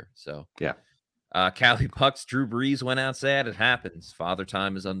Tampa either. So, Cali Bucks, Drew Brees went out sad. It happens. Father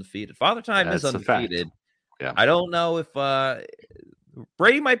Time is undefeated. Father Time is undefeated. Yeah. I don't know if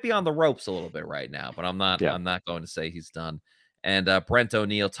Brady might be on the ropes a little bit right now, but I'm not. I'm not going to say he's done. And Brent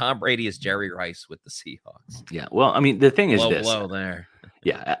O'Neill, Tom Brady is Jerry Rice with the Seahawks. Yeah. Well, I mean, the thing is this. Blow there.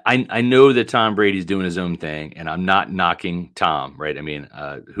 Yeah, I know that Tom Brady's doing his own thing, and I'm not knocking Tom, right? I mean,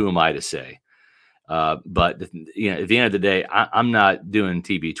 who am I to say? But at the end of the day, I'm not doing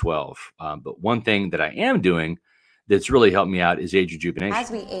TB12. But one thing that I am doing that's really helped me out is age rejuvenation. As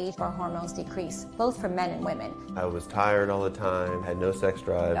we age, our hormones decrease, both for men and women. I was tired all the time, had no sex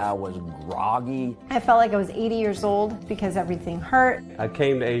drive. I was groggy. I felt like I was 80 years old because everything hurt. I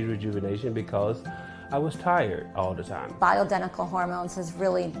came to age rejuvenation because I was tired all the time. Bioidentical hormones has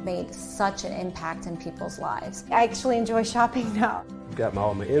really made such an impact in people's lives. I actually enjoy shopping now. Got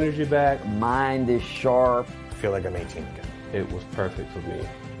all my energy back. Mind is sharp. I feel like I'm 18 again. It was perfect for me.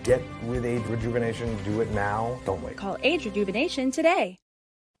 Get with age rejuvenation. Do it now. Don't wait. Call Age Rejuvenation today.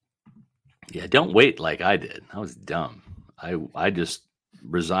 Yeah, don't wait like I did. I was dumb. I just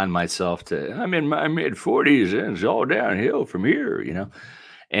resigned myself to, I'm in my mid-40s and it's all downhill from here,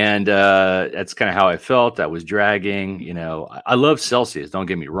 And that's kind of how I felt. I was dragging, I love Celsius, don't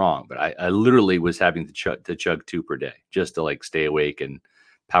get me wrong, but I literally was having to chug 2 per day just to stay awake and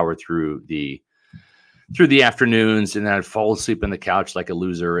power through the afternoons. And then I'd fall asleep on the couch like a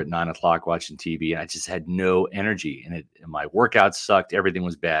loser at 9 o'clock watching TV. And I just had no energy and my workouts sucked. Everything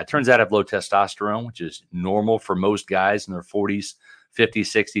was bad. Turns out I have low testosterone, which is normal for most guys in their 40s, 50s,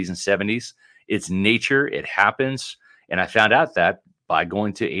 60s, and 70s. It's nature. It happens. And I found out that by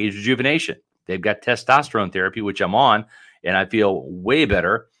going to age rejuvenation. They've got testosterone therapy, which I'm on, and I feel way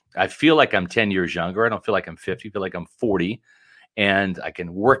better. I feel like I'm 10 years younger. I don't feel like I'm 50. I feel like I'm 40, and I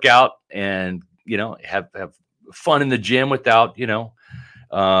can work out and, have fun in the gym without,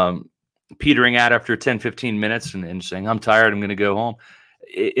 petering out after 10, 15 minutes and saying, I'm tired, I'm going to go home.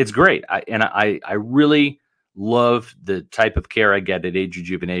 It's great. I really love the type of care I get at age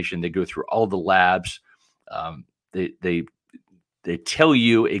rejuvenation. They go through all the labs. They tell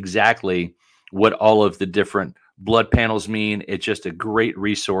you exactly what all of the different blood panels mean. It's just a great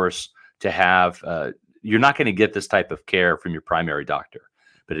resource to have. You're not going to get this type of care from your primary doctor,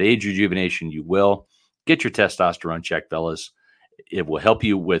 but at age rejuvenation, you will. Get your testosterone checked, fellas. It will help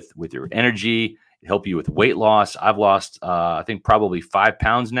you with your energy, help you with weight loss. I've lost, I think, probably 5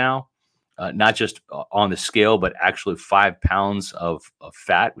 pounds now not just on the scale, but actually 5 pounds of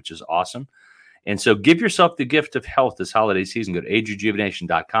fat, which is awesome. And so give yourself the gift of health this holiday season. Go to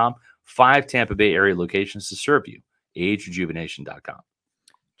agerejuvenation.com. 5 Tampa Bay area locations to serve you. agerejuvenation.com.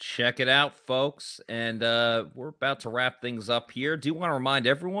 Check it out, folks. And we're about to wrap things up here. Do want to remind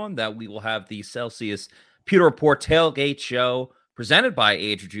everyone that we will have the Celsius Pewter Report Tailgate Show presented by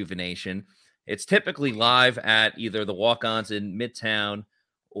Age Rejuvenation. It's typically live at either the Walk-Ons in Midtown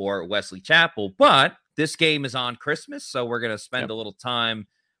or Wesley Chapel, but this game is on Christmas, so we're going to spend a little time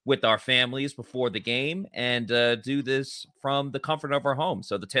with our families before the game and do this from the comfort of our home.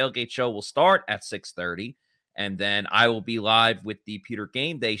 So the tailgate show will start at 6:30, and then I will be live with the Pewter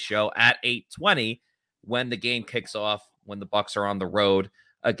Game Day show at 8:20 when the game kicks off, when the Bucs are on the road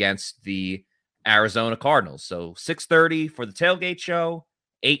against the Arizona Cardinals. So 6:30 for the tailgate show,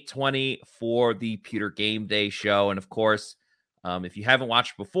 8:20 for the Pewter Game Day show. And of course, if you haven't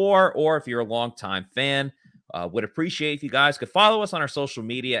watched before, or if you're a longtime fan, would appreciate if you guys could follow us on our social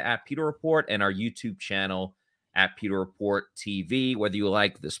media at Pewter Report and our YouTube channel at Pewter Report TV, whether you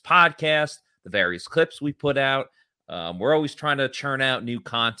like this podcast, the various clips we put out. We're always trying to churn out new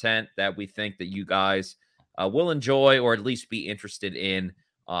content that we think that you guys will enjoy or at least be interested in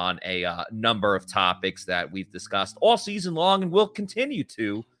on a number of topics that we've discussed all season long and will continue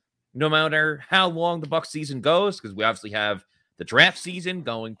to, no matter how long the Bucs season goes, because we obviously have the draft season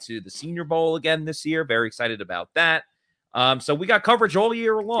going to the Senior Bowl again this year. Very excited about that. So we got coverage all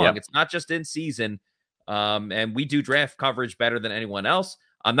year long. Yep. It's not just in season. And we do draft coverage better than anyone else.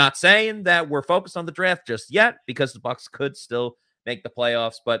 I'm not saying that we're focused on the draft just yet, because the Bucs could still make the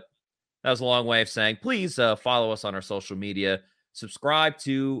playoffs, but that was a long way of saying, please follow us on our social media. Subscribe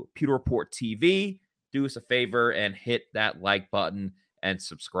to Pewter Report TV. Do us a favor and hit that like button and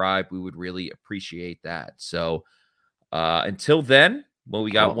subscribe. We would really appreciate that. So until then, well,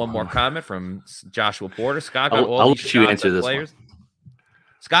 we got one more comment from Joshua Porter. Scott got all these shots at players.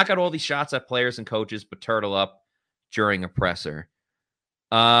 Scott got all these shots at players and coaches, but turtle up during a presser.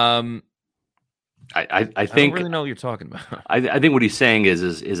 I think I don't really know what you're talking about. I think what he's saying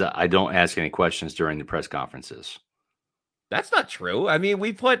is I don't ask any questions during the press conferences. That's not true. I mean,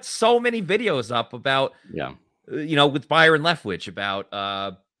 we put so many videos up about, with Byron Leftwich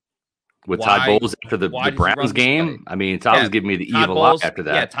about with Todd Bowles after the Browns game. I mean, Todd was giving me the evil eye after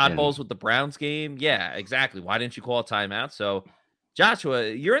that. Yeah, Todd Bowles with the Browns game. Yeah, exactly. Why didn't you call a timeout? So, Joshua,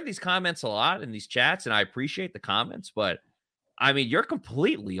 you're in these comments a lot, in these chats, and I appreciate the comments, but I mean, you're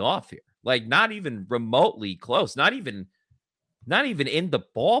completely off here. Like, not even remotely close. Not even in the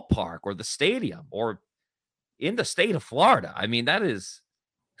ballpark or the stadium or in the state of Florida. I mean, that's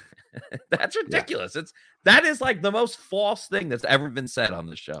ridiculous. That is like the most false thing that's ever been said on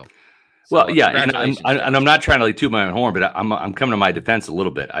the show. So, well, yeah, and I'm not trying to toot my own horn, but I'm coming to my defense a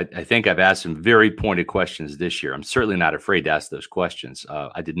little bit. I think I've asked some very pointed questions this year. I'm certainly not afraid to ask those questions.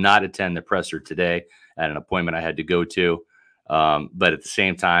 I did not attend the presser today at an appointment I had to go to, but at the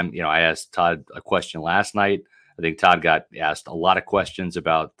same time, I asked Todd a question last night. I think Todd got asked a lot of questions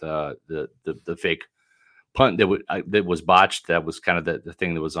about the fake punt that was botched. That was kind of the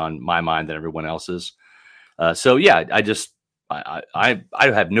thing that was on my mind than everyone else's. So yeah, I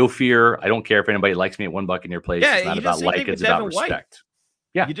have no fear. I don't care if anybody likes me at $1 in your place. Yeah, it's not about like, it's about respect.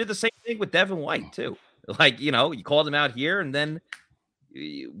 Yeah. You did the same thing with Devin White too. Like, you called him out here, and then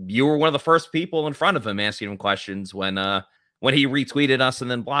you were one of the first people in front of him asking him questions when he retweeted us and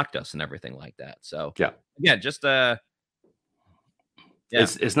then blocked us and everything like that. So yeah, just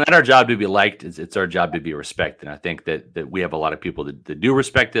It's not our job to be liked. It's our job to be respected. And I think that we have a lot of people that do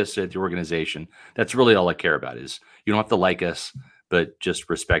respect us at the organization. That's really all I care about, is you don't have to like us, but just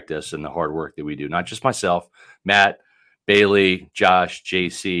respect us and the hard work that we do. Not just myself, Matt, Bailey, Josh,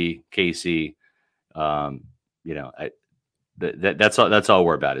 JC, Casey. That's all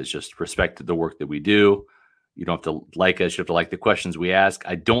we're about, is just respect the work that we do. You don't have to like us. You have to like the questions we ask.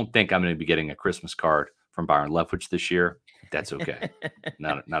 I don't think I'm going to be getting a Christmas card from Byron Leftwich this year. That's okay.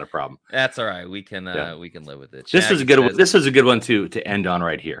 Not a problem. That's all right. We can live with it. This is a good one. This is a good one to end on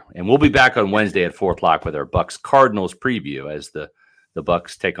right here. And we'll be back on Wednesday at 4:00 with our Bucs Cardinals preview as the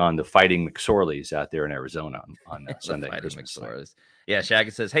Bucs take on the Fighting McSorleys out there in Arizona on Sunday. McSorleys. Yeah,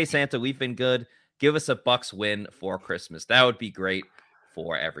 Shaggy says, "Hey Santa, we've been good. Give us a Bucs win for Christmas. That would be great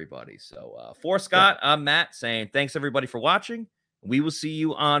for everybody." So for Scott, I'm Matt saying thanks everybody for watching. We will see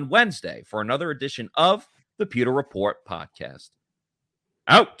you on Wednesday for another edition of the Pewter Report podcast.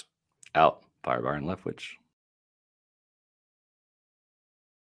 Out. Fire Byron Leftwich.